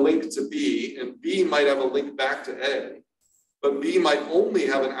have a link to B, and B might have a link back to A, but B might only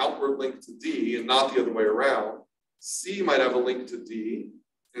have an outward link to D and not the other way around. C might have a link to D,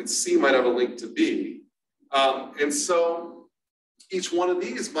 and C might have a link to B. And so each one of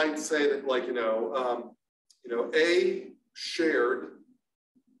these might say that, like, A shared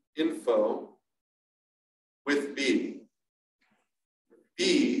info with B.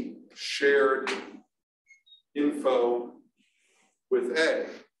 B shared info with A.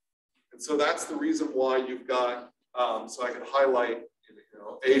 And so that's the reason why you've got, so I can highlight,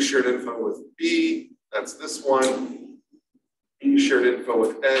 A shared info with B, that's this one. B shared info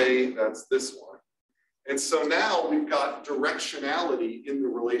with A, that's this one. And so now we've got directionality in the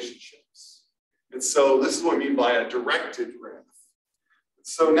relationships. And so this is what I mean by a directed graph.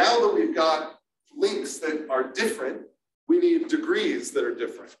 So now that we've got links that are different, we need degrees that are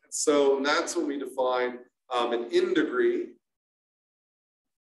different. And so that's when we define an in degree,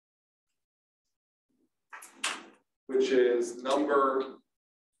 which is number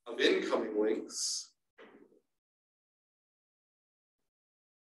of incoming links.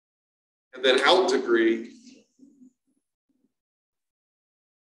 And then out degree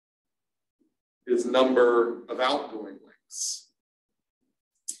is number of outgoing links.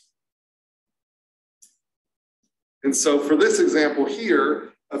 And so for this example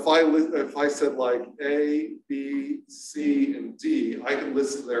here, if I said like A, B, C, and D, I can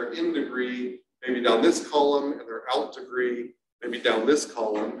list their in degree maybe down this column and their out degree maybe down this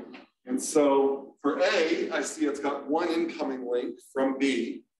column. And so for A, I see it's got one incoming link from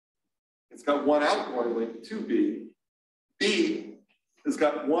B. It's got one outgoing link to B. B has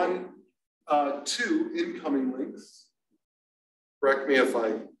got two incoming links. Correct me if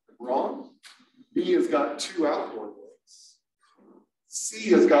I'm wrong. B has got two outgoing links. C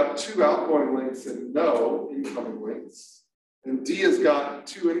has got two outgoing links and no incoming links. And D has got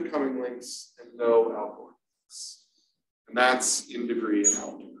two incoming links and no outgoing links. And that's in degree and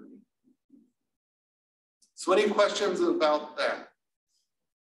out degree. So any questions about that?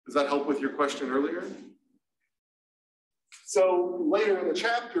 Does that help with your question earlier? So later in the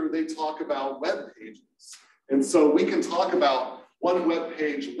chapter, they talk about web pages. And so we can talk about one web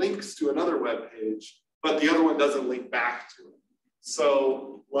page links to another web page, but the other one doesn't link back to it.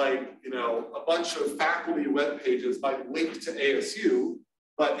 So like, a bunch of faculty web pages might link to ASU,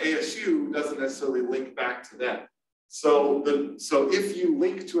 but ASU doesn't necessarily link back to them. So if you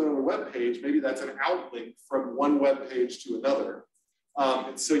link to another web page, maybe that's an outlink from one web page to another.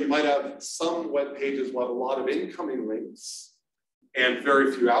 And so you might have some web pages will have a lot of incoming links and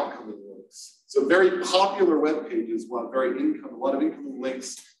very few outgoing links. So very popular web pages will have a lot of incoming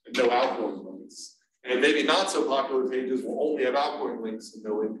links and no outgoing links. And maybe not so popular pages will only have outgoing links and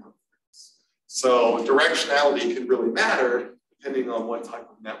no incoming links. So directionality can really matter depending on what type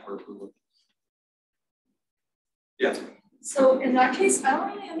of network we're looking at. Yeah. So in that case, I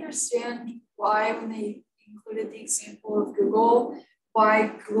don't really understand why, when they included the example of Google,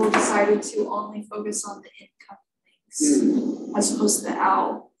 why Google decided to only focus on the incoming links as opposed to the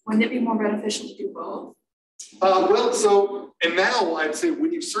out. Wouldn't it be more beneficial to do both? And now I'd say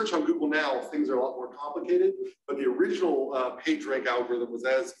when you search on Google now, things are a lot more complicated, but the original PageRank algorithm was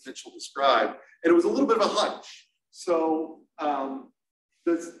as Mitchell described, and it was a little bit of a hunch. So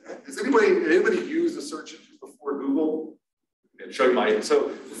has anybody used a search engine before Google? I'll show you mine. So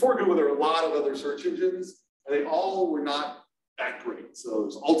before Google, there were a lot of other search engines, and they all were not that great. So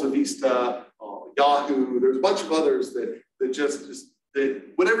there's Alta Vista, Yahoo, there's a bunch of others that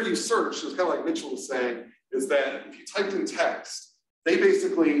whatever you search, it's kind of like Mitchell was saying, is that if you typed in text, they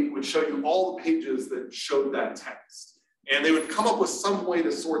basically would show you all the pages that showed that text. And they would come up with some way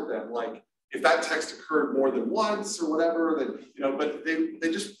to sort them, like if that text occurred more than once or whatever, then, but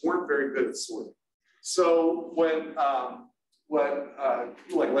they just weren't very good at sorting. So when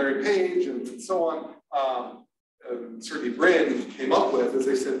people like Larry Page and so on, certainly Brand came up with, is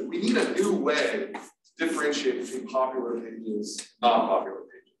they said, we need a new way to differentiate between popular pages and non-popular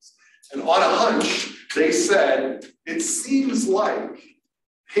pages. And on a hunch, they said, it seems like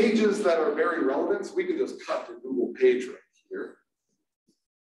pages that are very relevant, so we can just cut to Google PageRank here.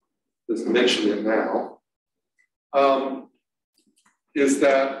 Just mention it now. Is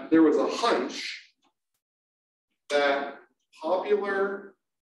that there was a hunch that popular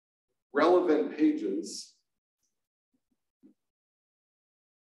relevant pages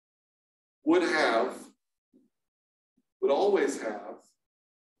would always have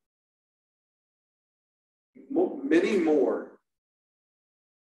many more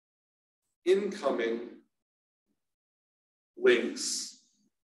incoming links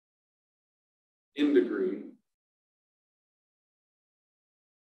in degree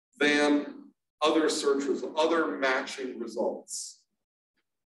than other search results, other matching results.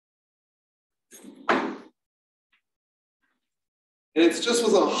 And it just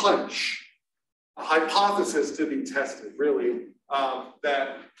was a hunch, a hypothesis to be tested, really,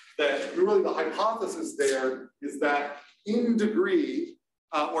 that really the hypothesis there is that in degree,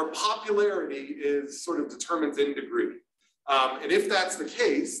 or popularity is sort of determines in degree. And if that's the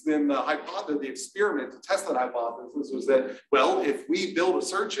case, then the experiment to test that hypothesis was that, well, if we build a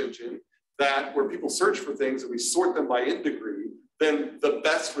search engine where people search for things and we sort them by in degree, then the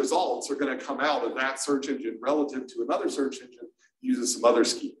best results are going to come out of that search engine relative to another search engine that uses some other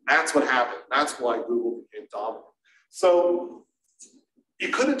scheme. That's what happened. That's why Google became dominant. So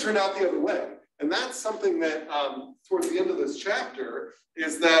it could have turned out the other way. And that's something that towards the end of this chapter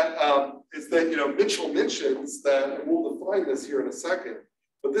is that Mitchell mentions that, and we'll define this here in a second,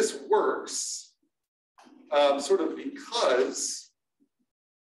 but this works sort of because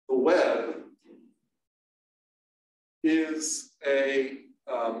the web is a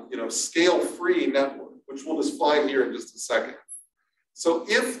scale-free network, which we'll define here in just a second. So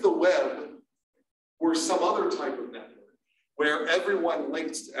if the web were some other type of network, where everyone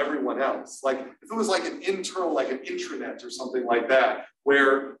linked to everyone else, like if it was like an internal, like an intranet or something like that,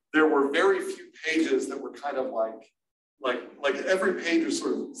 where there were very few pages that were kind of like every page was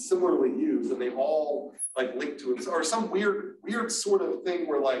sort of similarly used and they all like linked to it, or some weird sort of thing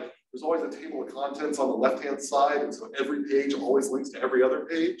where like there's always a table of contents on the left-hand side, and so every page always links to every other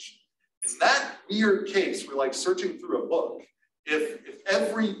page. In that weird case, we're like searching through a book. If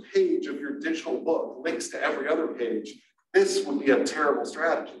every page of your digital book links to every other page, this would be a terrible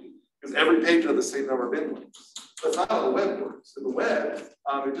strategy because every page has the same number of inlinks. That's not how the web works. In the web,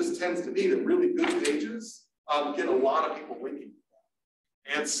 it just tends to be that really good pages get a lot of people linking.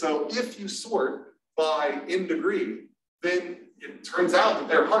 And so if you sort by in degree, then it turns out that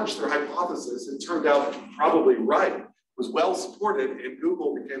their hunch, their hypothesis, it turned out probably right, was well supported, and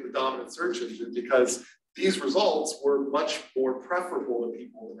Google became the dominant search engine because these results were much more preferable to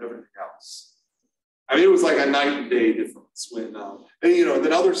people than everything else. I mean, it was like a night and day difference when, and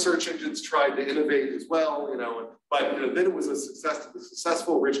then other search engines tried to innovate as well, but then it was a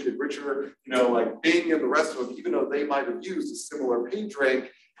successful rich get richer, like Bing and the rest of them, even though they might have used a similar PageRank,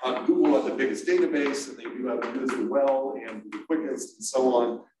 Google had the biggest database and they knew how to do this well and the quickest and so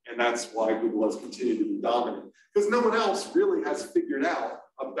on. And that's why Google has continued to be dominant because no one else really has figured out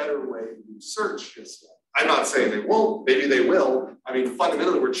a better way to do search just yet. I'm not saying they won't, maybe they will. I mean,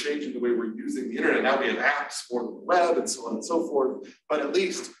 fundamentally, we're changing the way we're using the internet. Now we have apps for the web and so on and so forth. But at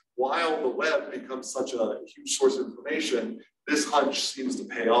least while the web becomes such a huge source of information, this hunch seems to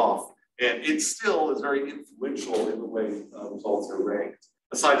pay off. And it still is very influential in the way results are ranked,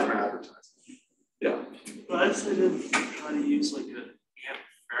 aside from advertising. Yeah. But I said try to use like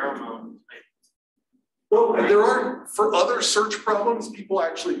a pheromone type. Well, there are, for other search problems, people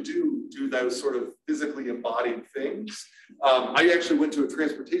actually do those sort of physically embodied things. I actually went to a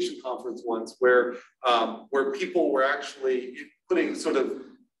transportation conference once where people were actually putting sort of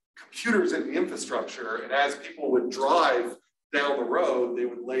computers in the infrastructure, and as people would drive down the road, they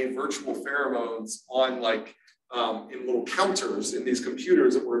would lay virtual pheromones on in little counters in these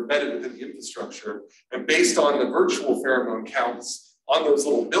computers that were embedded within the infrastructure. And based on the virtual pheromone counts on those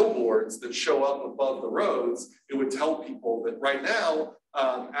little billboards that show up above the roads, it would tell people that right now,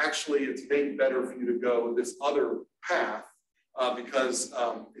 actually it's maybe better for you to go this other path because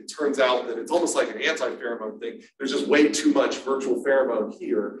it turns out that it's almost like an anti-pheromone thing. There's just way too much virtual pheromone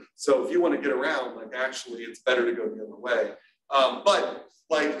here. So if you want to get around, actually it's better to go the other way. But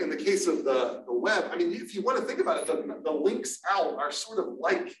in the case of the web, I mean, if you want to think about it, the links out are sort of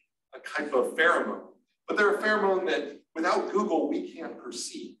like a type of pheromone, but they're a pheromone that without Google, we can't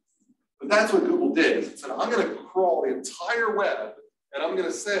perceive. But that's what Google did. It said, I'm going to crawl the entire web, and I'm going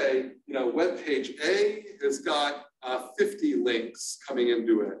to say, web page A has got 50 links coming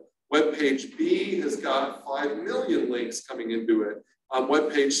into it. Web page B has got 5 million links coming into it.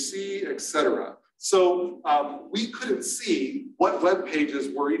 Web page C, etc. So we couldn't see what web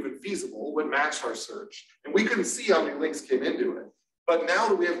pages were even feasible, what matched our search, and we couldn't see how many links came into it. But now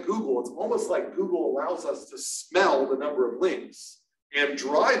that we have Google, it's almost like Google allows us to smell the number of links and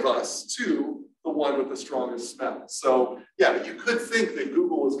drive us to the one with the strongest smell. So yeah, you could think that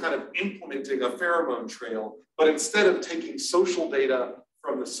Google is kind of implementing a pheromone trail, but instead of taking social data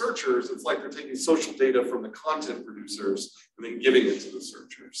from the searchers, it's like they're taking social data from the content producers and then giving it to the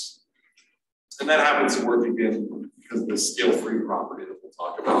searchers. And that happens to work again because of the scale-free property that we'll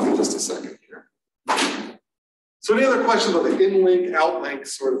talk about in just a second here. So any other questions about the in-link, out-link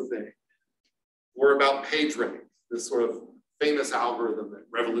sort of thing? Or about PageRank, this sort of famous algorithm that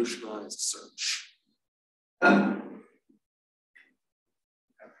revolutionized search?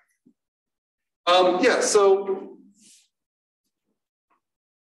 Yeah, so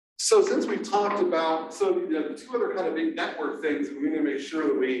since we talked about, the two other kind of big network things we need to make sure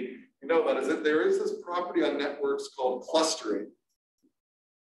that we know about is that there is this property on networks called clustering.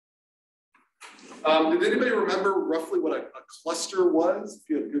 Did anybody remember roughly what a cluster was? If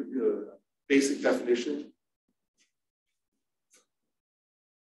you have a good basic definition.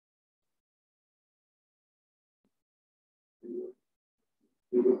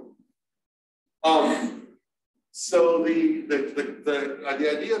 So the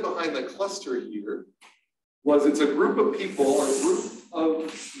idea behind the cluster here was it's a group of people or a group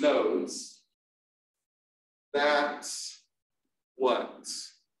of nodes that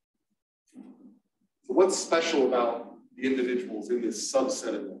what's special about the individuals in this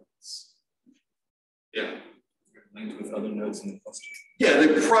subset of nodes? Yeah. Linked with other nodes in the cluster. Yeah,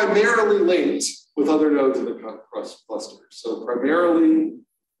 they're primarily linked with other nodes in the cluster. So primarily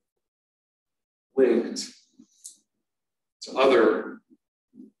linked to other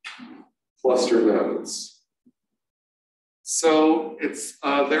cluster nodes. So it's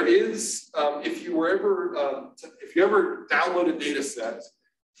there is if you ever download a data set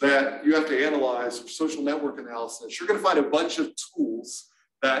that you have to analyze for social network analysis, you're going to find a bunch of tools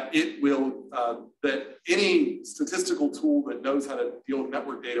that it will that any statistical tool that knows how to deal with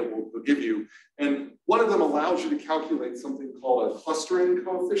network data will give you. And one of them allows you to calculate something called a clustering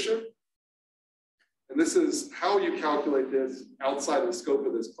coefficient. And this is how you calculate this outside the scope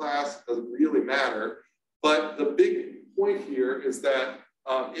of this class. It doesn't really matter. But the big point here is that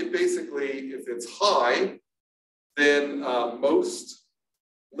it basically, if it's high, then most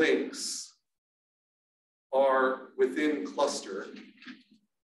links are within cluster.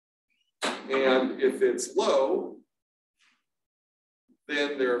 And if it's low,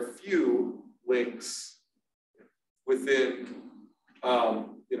 then there are few links within,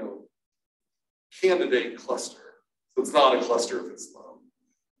 candidate cluster. So it's not a cluster if it's low.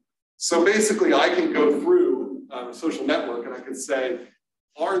 So basically, I can go through a social network and I can say,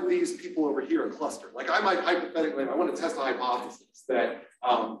 are these people over here a cluster? Like I might hypothetically, I want to test a hypothesis that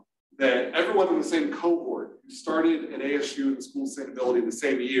that everyone in the same cohort who started in ASU and the School of Sustainability the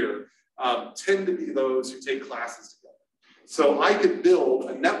same year tend to be those who take classes together. So I could build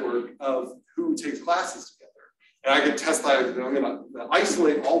a network of who takes classes together. And I could test that. I'm going to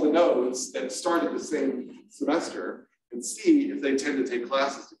isolate all the nodes that started the same semester and see if they tend to take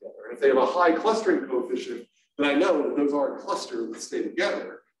classes together. And if they have a high clustering coefficient, then I know that those are a cluster that stay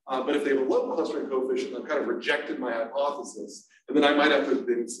together. But if they have a low clustering coefficient, I've kind of rejected my hypothesis. And then I might have to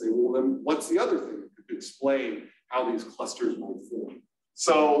then say, well, then what's the other thing that could explain how these clusters might form?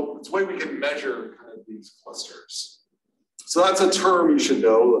 So it's a way we can measure kind of these clusters. So that's a term you should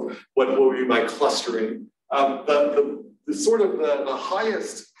know, what we mean by clustering. The sort of the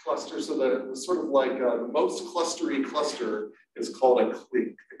highest cluster, so the sort of like the most clustery cluster is called a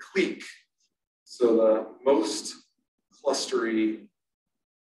clique. So the most clustery,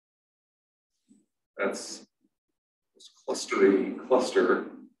 that's most clustery cluster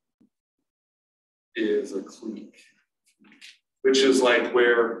is a clique, which is like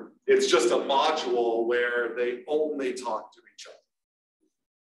where it's just a module where they only talk to each other.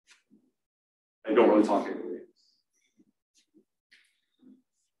 They don't really talk anyway.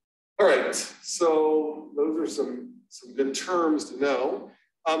 All right, so those are some good terms to know.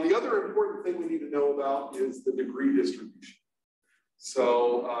 The other important thing we need to know about is the degree distribution.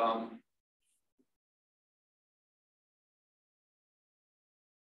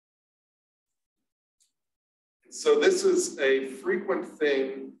 So this is a frequent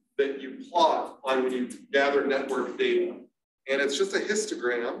thing that you plot on when you gather network data. And it's just a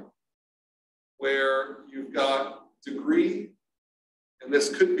histogram where you've got degree, and this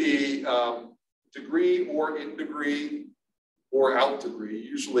could be degree or in degree or out degree.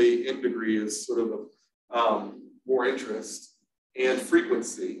 Usually in degree is sort of more interest, and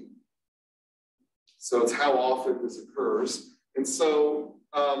frequency. So it's how often this occurs. And so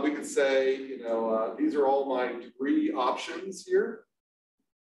we could say, these are all my degree options here.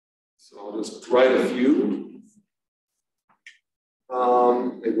 So I'll just write a few.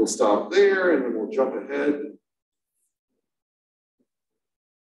 Maybe we'll stop there and then we'll jump ahead.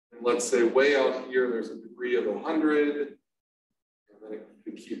 And let's say way out here, there's a degree of 100. And then it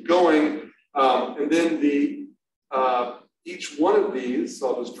could keep going. And then each one of these,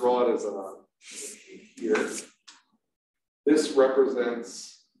 so I'll just draw it as a here. This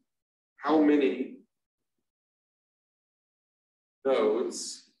represents how many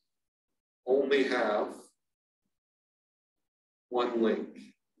nodes only have one link.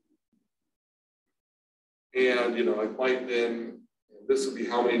 And it might then, this would be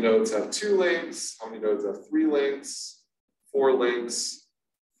how many nodes have 2 links, how many nodes have 3 links, 4 links,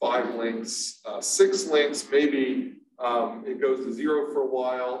 5 links, 6 links, maybe it goes to 0 for a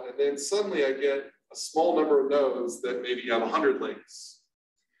while, and then suddenly I get a small number of nodes that maybe have 100 links.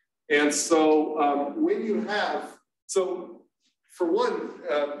 And so when you have, so for one,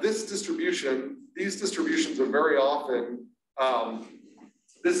 these distributions are very often,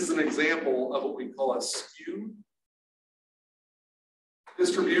 this is an example of what we call a skew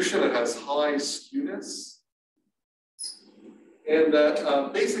distribution. It has high skewness. And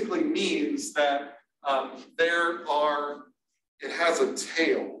that basically means that it has a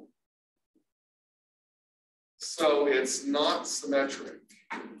tail. So it's not symmetric.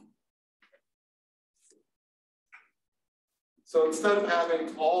 So instead of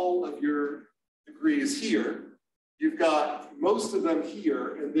having all of your degrees here, you've got most of them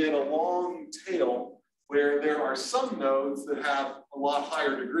here and then a long tail where there are some nodes that have a lot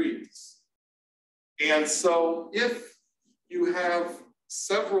higher degrees. And so if you have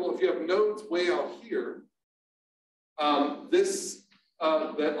nodes way out here, this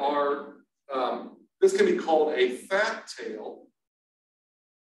can be called a fat tail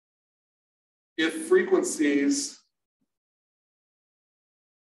if frequencies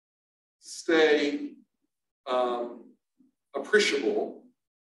stay appreciable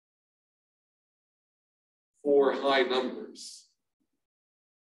for high numbers.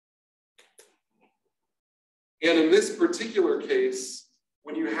 And in this particular case,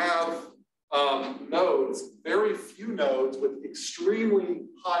 when you have nodes, very few nodes with extremely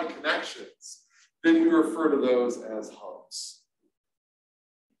high connections, then we refer to those as hubs.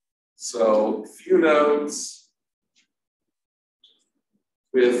 So few nodes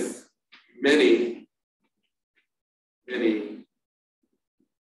with many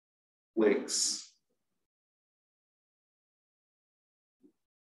links.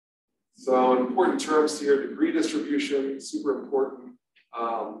 So important terms here, degree distribution, super important.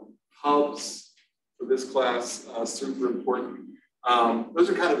 Hubs for this class, super important. Those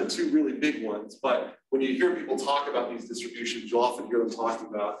are kind of the 2 really big ones, but when you hear people talk about these distributions, you'll often hear them talking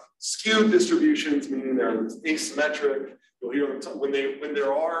about skewed distributions, meaning they're asymmetric. You'll hear them when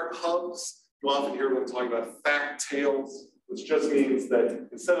there are hubs, you'll often hear them talking about fat tails, which just means that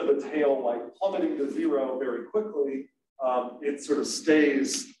instead of the tail like plummeting to 0 very quickly, it sort of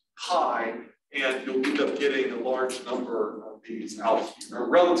stays high, and you'll end up getting a large number of these out here, a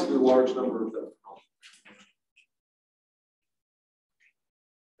relatively large number of them.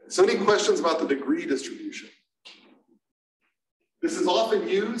 So any questions about the degree distribution? This is often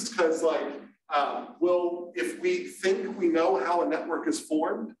used because if we think we know how a network is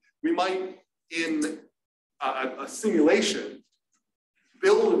formed, we might, in a simulation,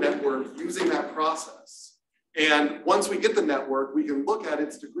 build a network using that process. And once we get the network, we can look at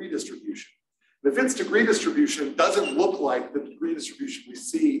its degree distribution. And if its degree distribution doesn't look like the degree distribution we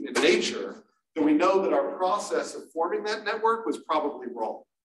see in nature, then we know that our process of forming that network was probably wrong.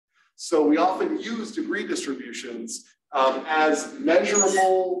 So we often use degree distributions as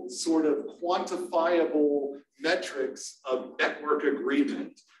measurable, sort of quantifiable metrics of network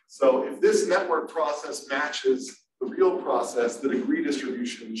agreement. So if this network process matches the real process, the degree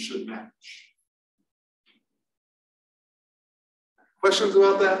distribution should match. Questions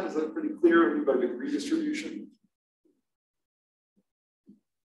about that? Is that pretty clear about degree distribution?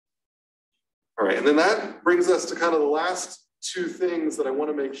 All right, and then that brings us to kind of the last 2 things that I want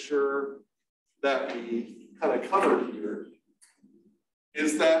to make sure that we kind of cover here.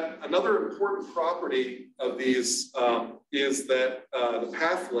 Is that another important property of these is that the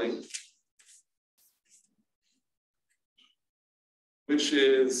path length, which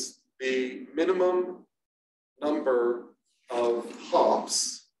is the minimum number of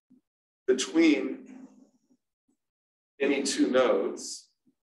hops between any 2 nodes.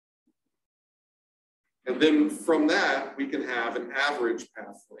 And then from that, we can have an average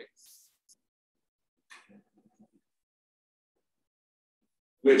path length,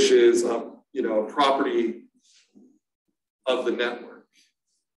 which is a property of the network.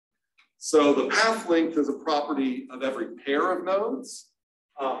 So the path length is a property of every pair of nodes,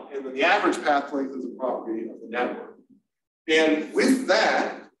 and then the average path length is a property of the network. And with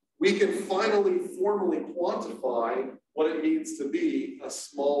that, we can finally formally quantify what it means to be a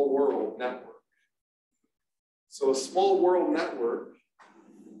small world network. So a small world network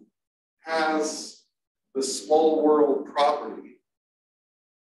has the small world property.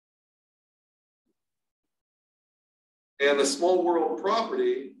 And the small world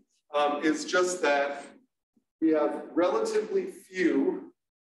property is just that we have relatively few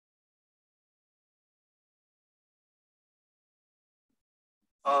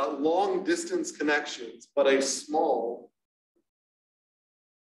long distance connections, but a small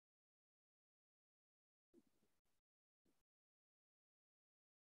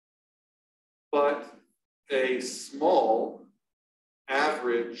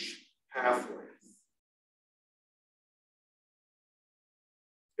average path length.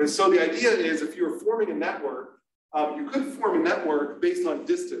 And so the idea is, if you're forming a network, you could form a network based on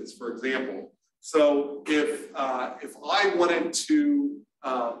distance, for example. So if I wanted to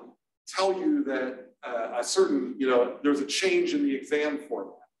tell you that a certain, there's a change in the exam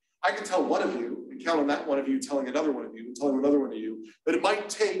format, I can tell one of you and count on that one of you telling another one of you and telling another one of you, but it might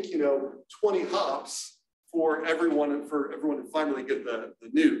take 20 hops for everyone to finally get the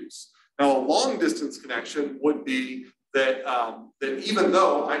news. Now, a long distance connection would be that that even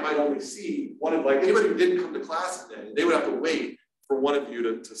though I might only see one of, like, anybody who didn't come to class today, they would have to wait for one of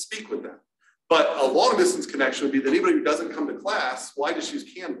you to speak with them. But a long distance connection would be that anybody who doesn't come to class, well, I just use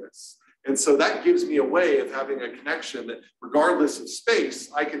Canvas. And so that gives me a way of having a connection that, regardless of space,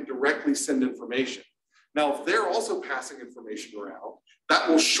 I can directly send information. Now, if they're also passing information around, that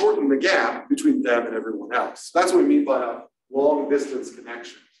will shorten the gap between them and everyone else. That's what we mean by a long distance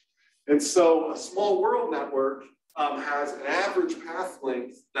connection. And so a small world network has an average path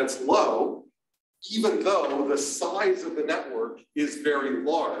length that's low, even though the size of the network is very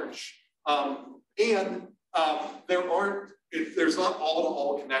large. There's not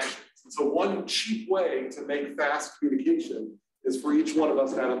all-to-all connections. And so one cheap way to make fast communication is for each one of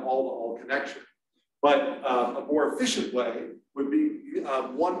us to have an all-to-all connection. But a more efficient way would be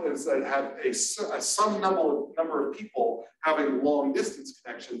one is that have some number of people having long distance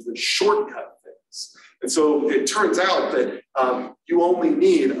connections that shortcut things. And so it turns out that you only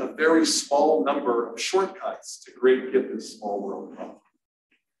need a very small number of shortcuts to get this small world problem.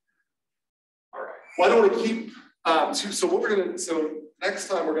 All right. Why don't we keep so next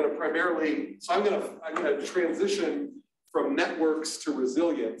time we're going to primarily, I'm going to transition from networks to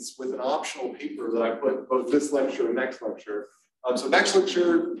resilience with an optional paper that I put both this lecture and next lecture. So next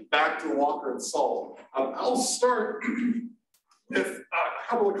lecture, back to Walker and Salt. I'll start with a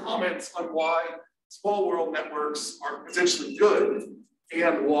couple of comments on why small world networks are potentially good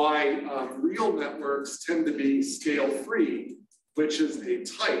and why real networks tend to be scale-free, which is a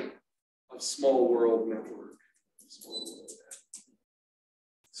type of small world network.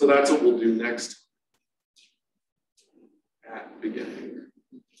 So that's what we'll do next at the beginning.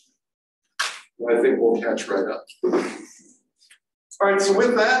 I think we'll catch right up. All right, so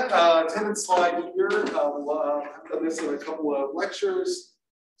with that, attendance slide here, I've done this in a couple of lectures.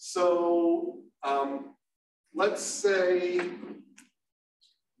 So let's say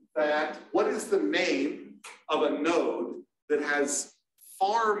that what is the name of a node that has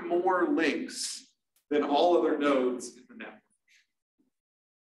far more links than all other nodes in the network?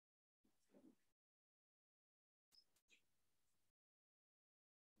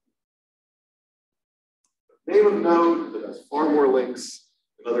 Name of a node that has far more links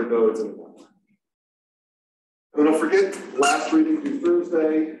than other nodes in the network. And don't forget, last reading due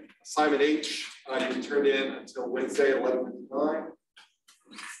Thursday, assignment H, you can turn in until Wednesday at 11:59.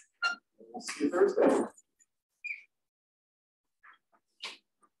 We'll see you Thursday.